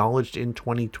EPA acknowledged in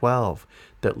 2012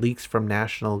 that leaks from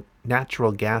natural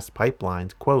gas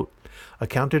pipelines, quote,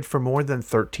 accounted for more than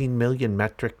 13 million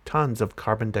metric tons of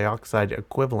carbon dioxide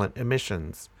equivalent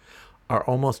emissions, are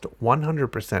almost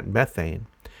 100% methane,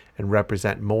 and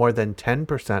represent more than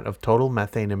 10% of total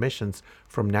methane emissions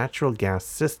from natural gas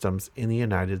systems in the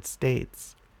United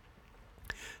States.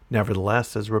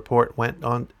 Nevertheless, as the report went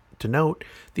on to note,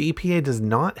 the EPA does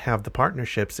not have the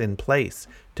partnerships in place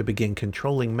to begin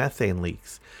controlling methane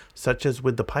leaks, such as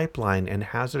with the Pipeline and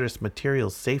Hazardous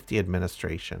Materials Safety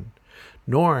Administration,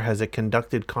 nor has it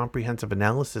conducted comprehensive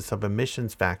analysis of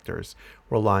emissions factors,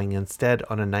 relying instead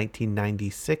on a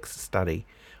 1996 study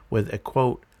with a,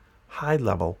 quote, high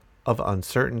level of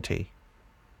uncertainty.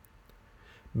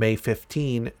 May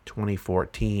 15,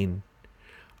 2014.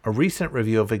 A recent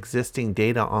review of existing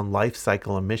data on life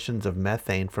cycle emissions of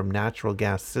methane from natural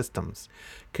gas systems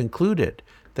concluded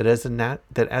that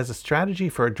as a strategy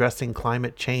for addressing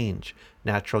climate change,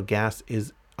 natural gas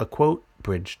is a, quote,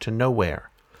 bridge to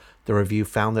nowhere. The review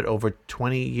found that over a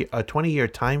 20-year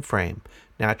time frame,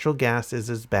 natural gas is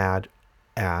as bad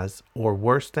as or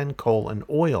worse than coal and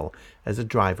oil as a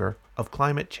driver of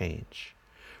climate change.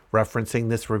 Referencing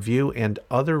this review and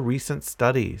other recent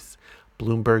studies,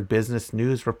 Bloomberg Business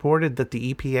News reported that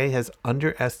the EPA has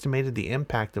underestimated the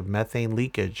impact of methane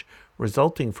leakage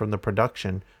resulting from the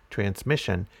production,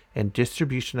 transmission, and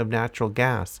distribution of natural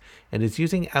gas and is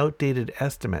using outdated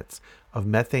estimates of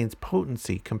methane's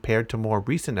potency compared to more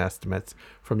recent estimates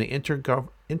from the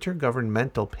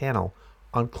Intergovernmental Panel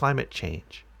on Climate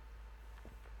Change.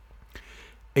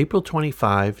 April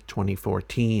 25,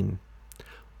 2014.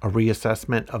 A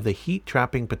reassessment of the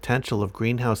heat-trapping potential of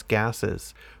greenhouse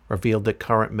gases revealed that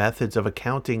current methods of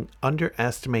accounting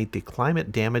underestimate the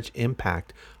climate damage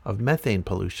impact of methane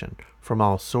pollution from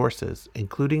all sources,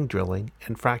 including drilling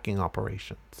and fracking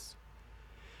operations.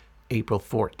 April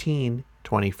 14,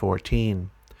 2014.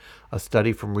 A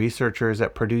study from researchers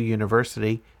at Purdue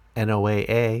University,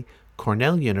 NOAA,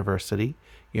 Cornell University,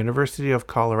 University of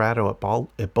Colorado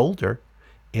at Boulder,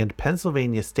 and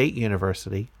Pennsylvania State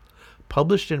University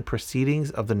published in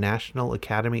Proceedings of the National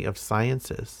Academy of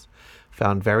Sciences,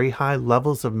 found very high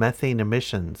levels of methane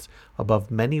emissions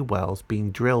above many wells being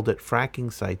drilled at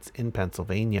fracking sites in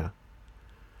Pennsylvania.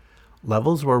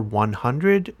 Levels were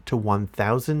 100 to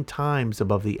 1,000 times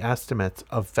above the estimates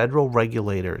of federal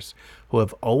regulators who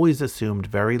have always assumed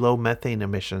very low methane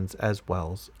emissions as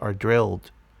wells are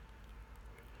drilled.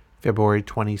 February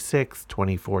 26,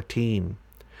 2014.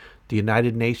 The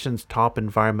United Nations top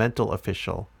environmental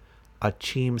official,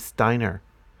 Achim Steiner,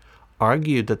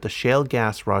 argued that the shale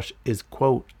gas rush is,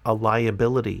 quote, a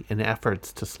liability in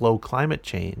efforts to slow climate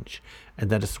change,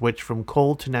 and that a switch from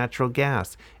coal to natural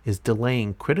gas is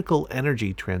delaying critical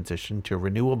energy transition to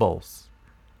renewables.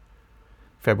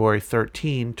 February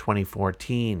 13,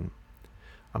 2014.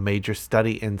 A major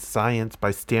study in Science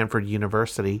by Stanford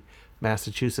University,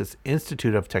 Massachusetts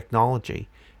Institute of Technology,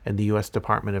 and the U.S.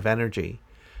 Department of Energy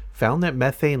found that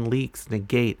methane leaks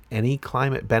negate any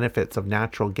climate benefits of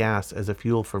natural gas as a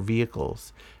fuel for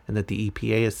vehicles, and that the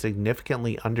EPA is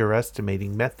significantly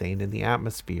underestimating methane in the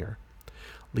atmosphere.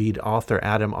 Lead author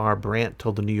Adam R. Brandt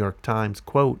told the New York Times,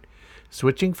 quote,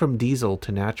 switching from diesel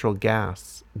to natural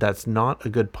gas, that's not a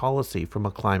good policy from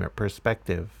a climate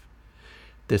perspective.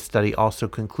 This study also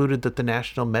concluded that the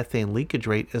national methane leakage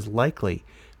rate is likely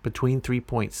between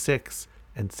 3.6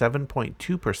 and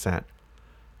 7.2%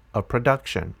 of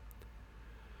production.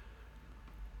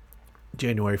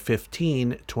 January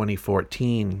 15,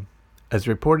 2014. As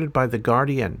reported by The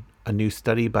Guardian, a new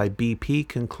study by BP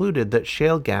concluded that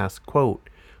shale gas, quote,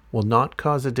 will not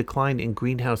cause a decline in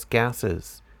greenhouse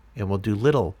gases and will do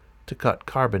little to cut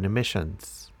carbon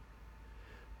emissions.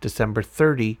 December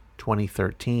 30,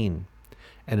 2013.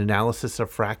 An analysis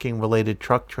of fracking-related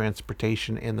truck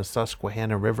transportation in the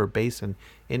Susquehanna River Basin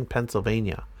in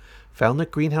Pennsylvania found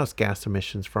that greenhouse gas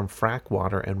emissions from frack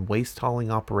water and waste hauling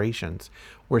operations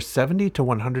were 70 to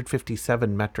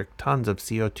 157 metric tons of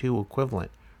CO2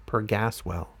 equivalent per gas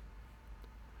well.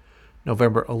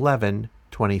 November 11,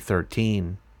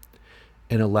 2013.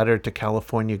 In a letter to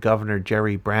California Governor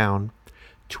Jerry Brown,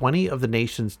 20 of the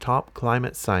nation's top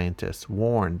climate scientists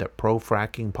warned that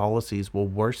pro-fracking policies will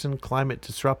worsen climate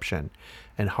disruption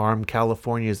and harm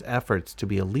California's efforts to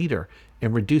be a leader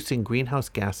in reducing greenhouse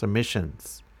gas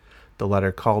emissions. The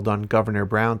letter called on Governor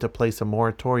Brown to place a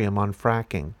moratorium on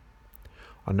fracking.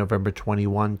 On November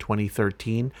 21,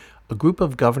 2013, a group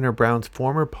of Governor Brown's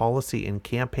former policy and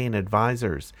campaign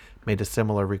advisors made a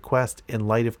similar request in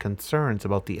light of concerns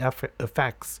about the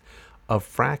effects of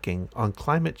fracking on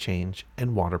climate change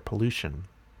and water pollution.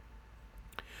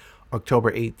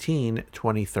 October 18,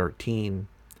 2013.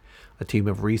 A team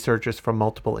of researchers from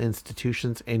multiple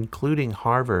institutions, including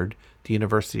Harvard, the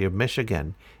University of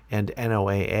Michigan, and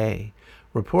NOAA,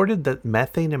 reported that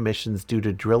methane emissions due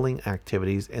to drilling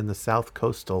activities in the south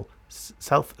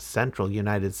central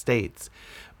United States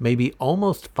may be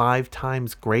almost 5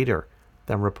 times greater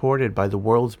than reported by the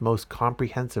world's most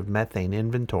comprehensive methane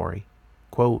inventory.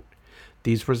 Quote,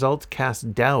 these results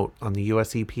cast doubt on the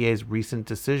U.S. EPA's recent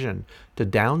decision to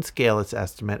downscale its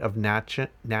estimate of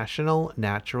national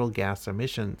natural gas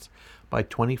emissions by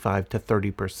 25 to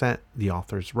 30%, the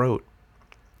authors wrote.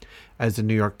 As the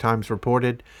New York Times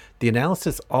reported, the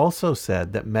analysis also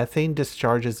said that methane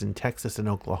discharges in Texas and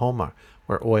Oklahoma,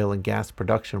 where oil and gas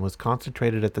production was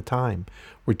concentrated at the time,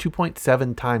 were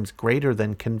 2.7 times greater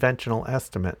than conventional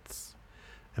estimates.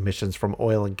 Emissions from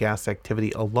oil and gas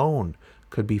activity alone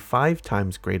could be 5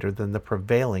 times greater than the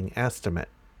prevailing estimate.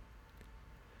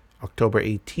 October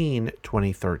 18,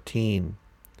 2013.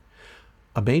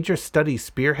 A major study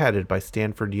spearheaded by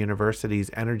Stanford University's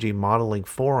Energy Modeling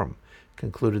Forum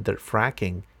concluded that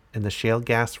fracking and the shale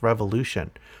gas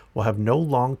revolution will have no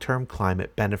long-term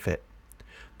climate benefit.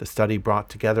 The study brought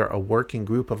together a working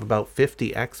group of about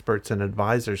 50 experts and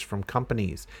advisors from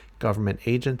companies, government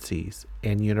agencies,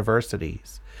 and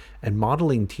universities, and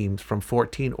modeling teams from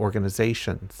 14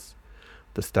 organizations.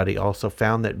 The study also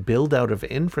found that build-out of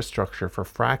infrastructure for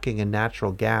fracking and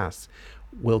natural gas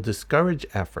will discourage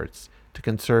efforts to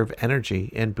conserve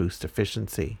energy and boost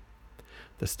efficiency.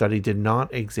 The study did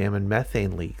not examine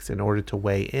methane leaks in order to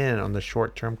weigh in on the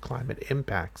short-term climate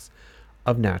impacts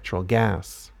of natural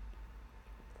gas.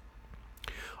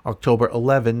 October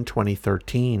 11,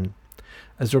 2013.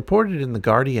 As reported in The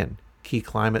Guardian, key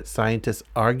climate scientists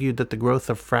argued that the growth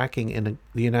of fracking in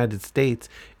the United States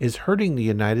is hurting the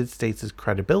United States'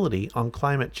 credibility on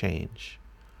climate change.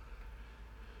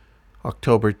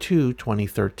 October 2,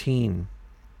 2013.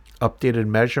 Updated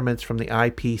measurements from the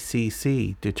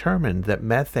IPCC determined that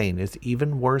methane is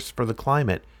even worse for the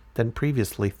climate than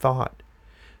previously thought.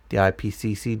 The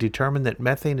IPCC determined that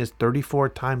methane is 34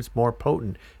 times more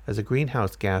potent as a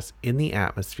greenhouse gas in the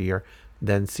atmosphere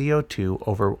than CO2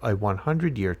 over a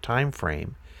 100-year time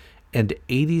frame, and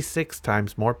 86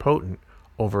 times more potent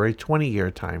over a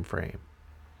 20-year time frame.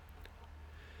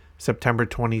 September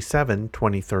 27,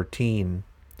 2013.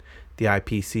 The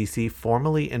IPCC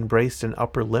formally embraced an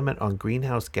upper limit on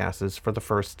greenhouse gases for the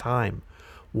first time,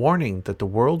 warning that the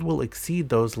world will exceed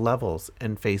those levels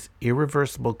and face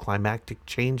irreversible climatic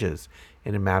changes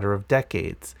in a matter of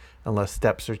decades unless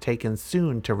steps are taken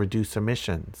soon to reduce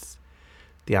emissions.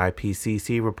 The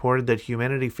IPCC reported that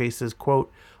humanity faces, quote,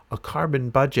 a carbon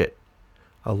budget,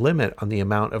 a limit on the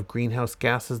amount of greenhouse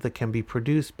gases that can be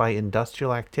produced by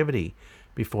industrial activity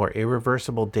before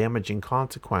irreversible damaging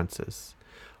consequences,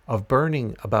 of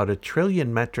burning about 1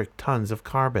 trillion metric tons of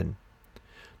carbon.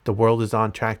 The world is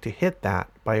on track to hit that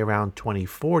by around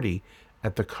 2040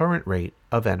 at the current rate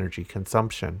of energy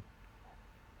consumption.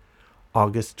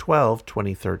 August 12,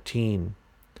 2013.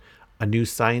 A new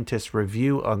scientist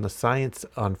review on the science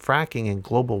on fracking and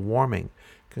global warming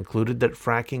concluded that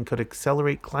fracking could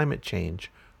accelerate climate change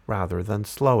rather than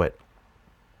slow it.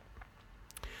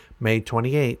 May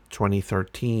 28,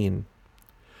 2013.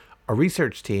 A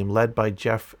research team led by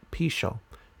Jeff Peschel,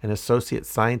 an associate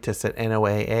scientist at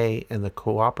NOAA and the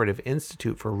Cooperative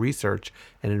Institute for Research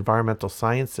and Environmental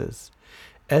Sciences,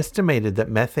 estimated that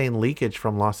methane leakage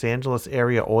from Los Angeles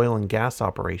area oil and gas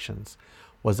operations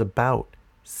was about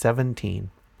 17%.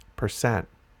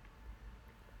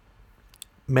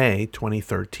 May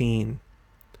 2013.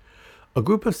 A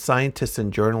group of scientists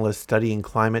and journalists studying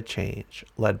climate change,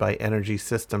 led by energy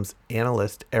systems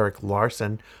analyst Eric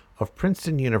Larson of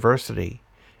Princeton University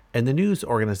and the news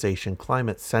organization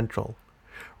Climate Central,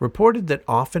 reported that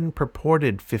often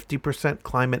purported 50%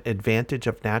 climate advantage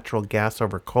of natural gas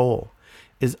over coal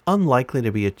is unlikely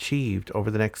to be achieved over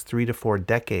the next 3 to 4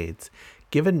 decades,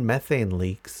 given methane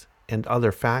leaks and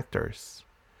other factors.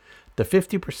 The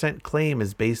 50% claim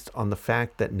is based on the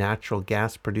fact that natural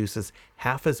gas produces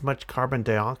half as much carbon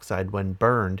dioxide when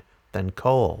burned than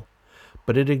coal,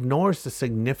 but it ignores the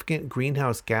significant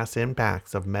greenhouse gas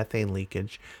impacts of methane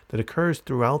leakage that occurs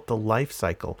throughout the life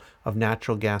cycle of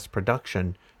natural gas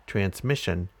production,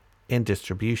 transmission, and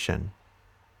distribution.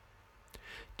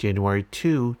 January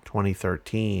 2,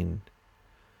 2013.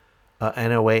 A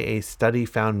NOAA study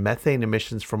found methane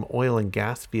emissions from oil and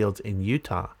gas fields in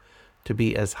Utah to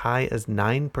be as high as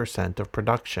 9% of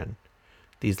production.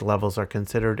 These levels are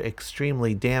considered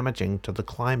extremely damaging to the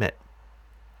climate.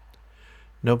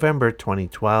 November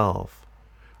 2012.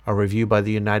 A review by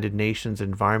the United Nations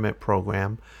Environment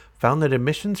Program found that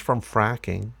emissions from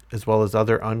fracking, as well as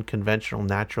other unconventional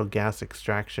natural gas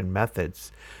extraction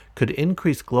methods, could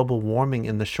increase global warming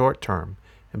in the short term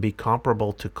and be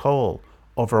comparable to coal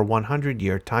over a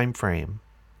 100-year time frame.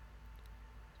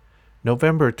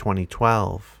 November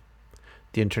 2012.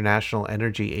 The International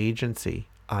Energy Agency,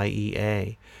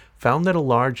 IEA, found that a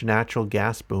large natural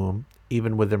gas boom,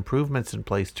 even with improvements in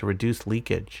place to reduce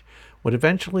leakage, would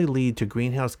eventually lead to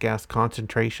greenhouse gas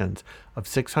concentrations of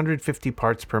 650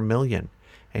 parts per million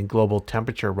and global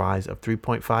temperature rise of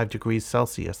 3.5 degrees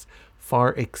Celsius, far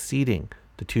exceeding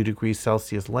the 2 degrees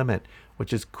Celsius limit,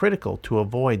 which is critical to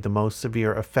avoid the most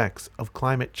severe effects of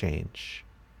climate change.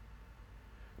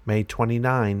 May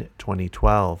 29,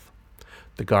 2012.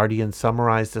 The Guardian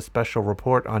summarized a special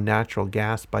report on natural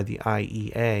gas by the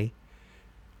IEA.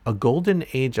 A golden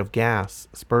age of gas,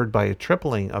 spurred by a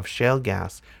tripling of shale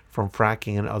gas from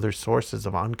fracking and other sources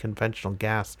of unconventional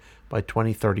gas by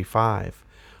 2035,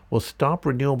 will stop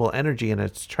renewable energy in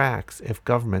its tracks if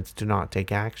governments do not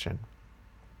take action.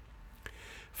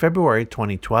 February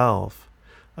 2012.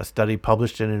 A study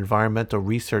published in Environmental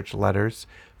Research Letters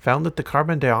found that the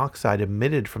carbon dioxide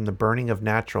emitted from the burning of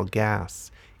natural gas,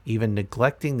 even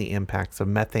neglecting the impacts of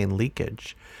methane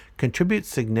leakage, contributes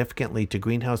significantly to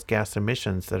greenhouse gas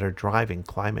emissions that are driving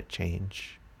climate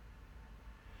change.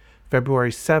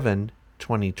 February 7,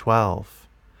 2012.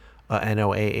 A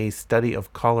NOAA study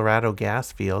of Colorado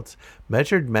gas fields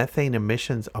measured methane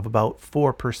emissions of about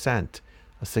 4%,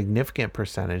 a significant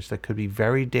percentage that could be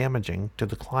very damaging to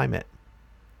the climate.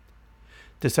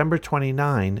 December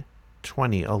 29,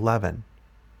 2011.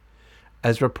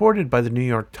 As reported by the New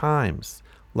York Times,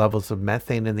 levels of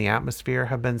methane in the atmosphere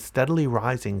have been steadily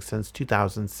rising since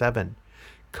 2007,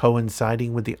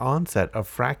 coinciding with the onset of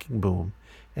fracking boom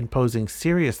and posing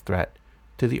serious threat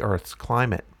to the Earth's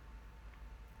climate.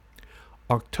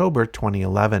 October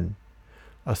 2011.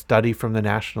 A study from the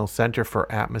National Center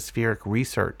for Atmospheric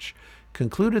Research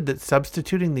concluded that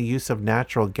substituting the use of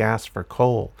natural gas for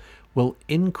coal will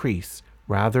increase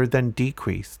rather than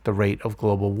decrease the rate of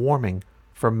global warming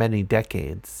for many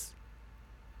decades.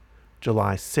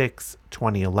 July 6,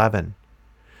 2011.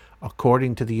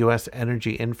 According to the U.S.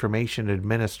 Energy Information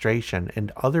Administration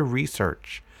and other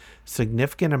research,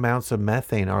 significant amounts of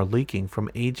methane are leaking from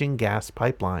aging gas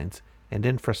pipelines and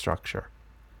infrastructure.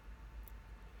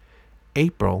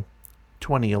 April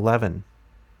 2011.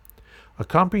 A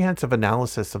comprehensive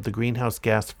analysis of the greenhouse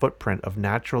gas footprint of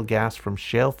natural gas from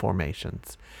shale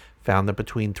formations found that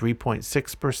between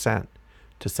 3.6%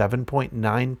 to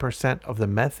 7.9% of the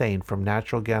methane from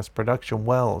natural gas production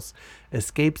wells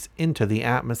escapes into the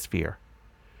atmosphere,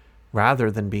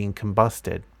 rather than being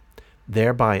combusted,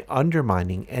 thereby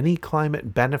undermining any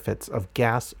climate benefits of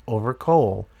gas over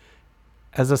coal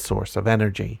as a source of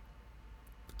energy.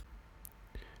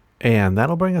 And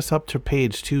that'll bring us up to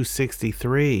page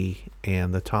 263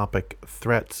 and the topic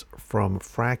threats from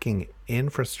fracking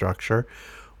infrastructure,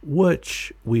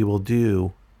 which we will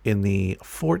do in the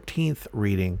 14th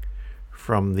reading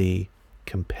from the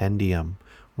compendium.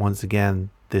 Once again,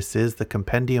 this is the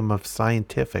Compendium of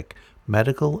Scientific,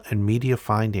 Medical, and Media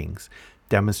Findings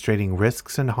demonstrating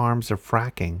risks and harms of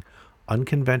fracking,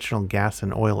 unconventional gas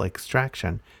and oil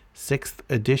extraction, 6th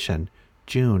edition,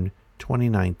 June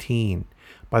 2019.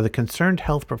 By the Concerned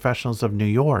Health Professionals of New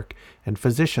York and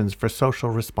Physicians for Social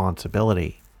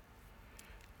Responsibility.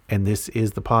 And this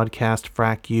is the podcast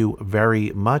Frack You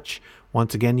Very Much.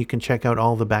 Once again, you can check out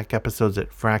all the back episodes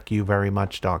at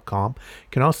frackyouverymuch.com. You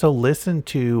can also listen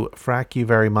to Frack You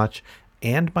Very Much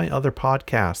and my other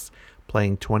podcasts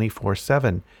playing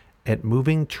 24/7 at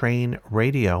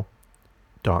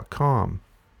movingtrainradio.com.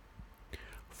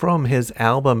 From his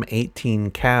album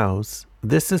 18 Cows,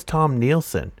 this is Tom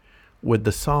Nielsen with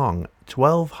the song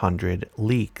 1200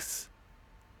 Leaks.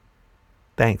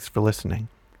 Thanks for listening.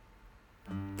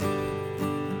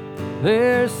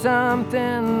 There's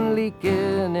something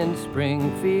leaking in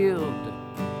Springfield,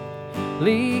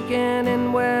 leaking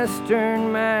in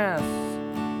Western Mass.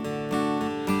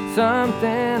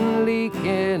 Something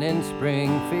leaking in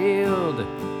Springfield,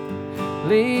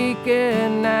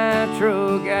 leaking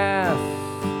natural gas.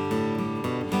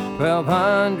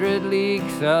 1200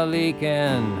 leaks are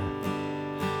leaking,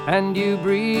 and you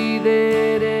breathe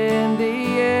it in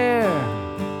the air.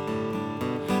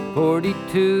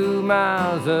 42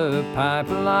 miles of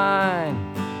pipeline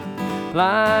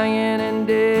lying in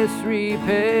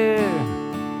disrepair.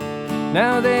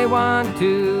 Now they want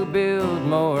to build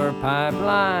more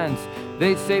pipelines,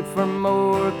 they say for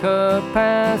more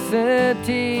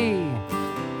capacity.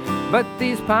 But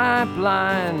these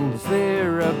pipelines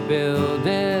they're a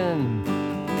building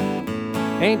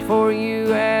ain't for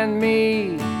you and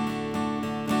me.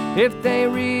 If they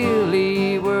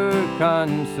really were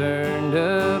concerned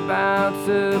about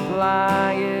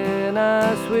supplying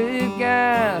us with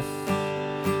gas,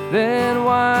 then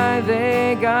why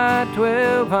they got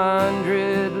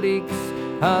 1200 leaks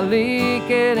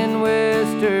leaking in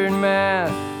Western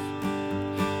Mass?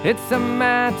 It's a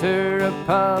matter of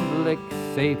public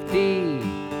safety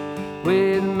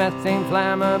with methane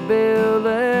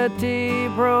flammability.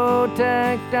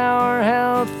 Protect our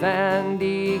health and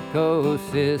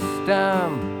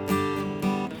ecosystem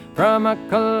from a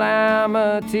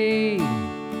calamity.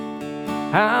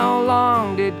 How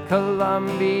long did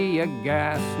Columbia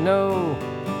Gas know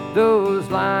those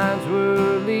lines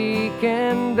were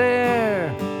leaking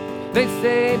there? They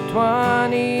say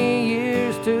 20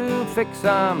 years to fix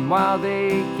them while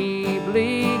they keep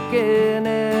leaking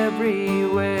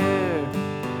everywhere.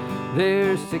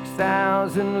 There's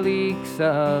 6,000 leaks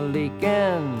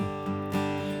leaking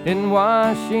in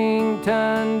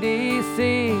Washington,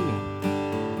 D.C.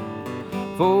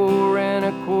 4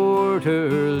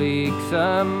 1/4 leaks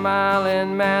a mile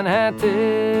in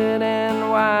Manhattan,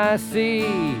 NYC.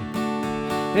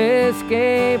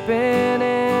 Escaping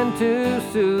into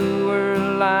sewer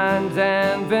lines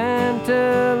and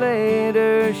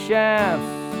ventilator shafts,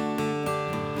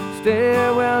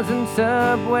 stairwells and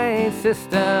subway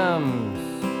systems,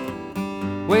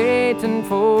 waiting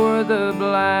for the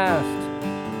blast.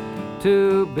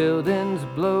 2 buildings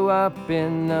blow up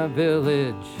in the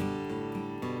village,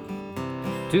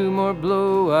 2 more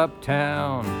blow up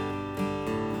town.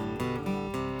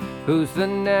 Who's the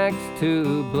next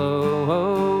to blow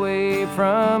away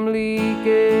from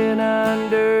leaking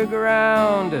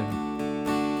underground?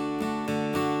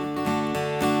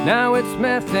 Now it's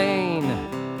methane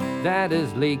that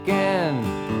is leaking,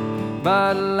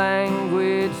 but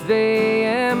language they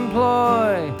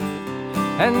employ,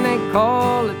 and they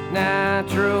call it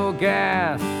natural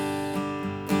gas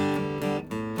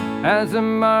as a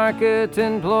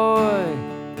marketing ploy.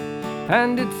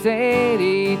 And it's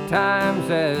 80 times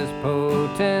as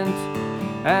potent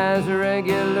as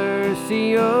regular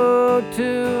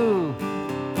CO2.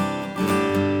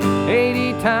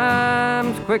 80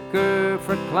 times quicker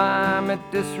for climate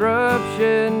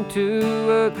disruption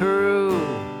to accrue.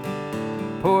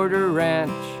 Porter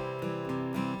Ranch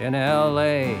in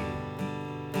LA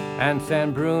and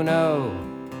San Bruno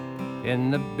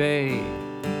in the Bay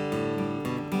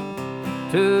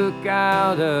took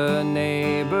out a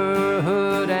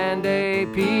neighborhood and a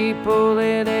people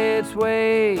in its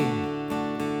way.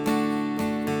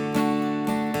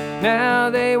 Now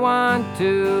they want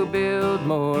to build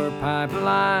more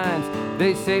pipelines,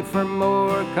 they say for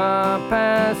more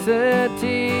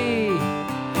capacity.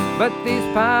 But these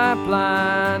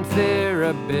pipelines they're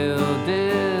a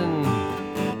building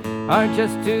are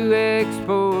just to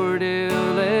export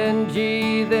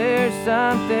LNG. There's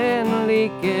something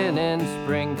leaking in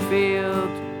Springfield,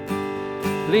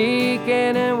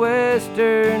 leaking in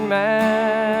Western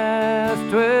Mass.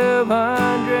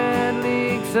 1,200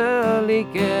 leaks a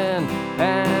leaking,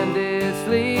 and it's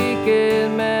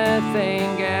leaking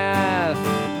methane gas.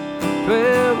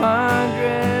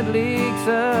 1,200 leaks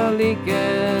a leaking,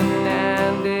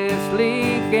 and it's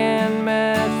leaking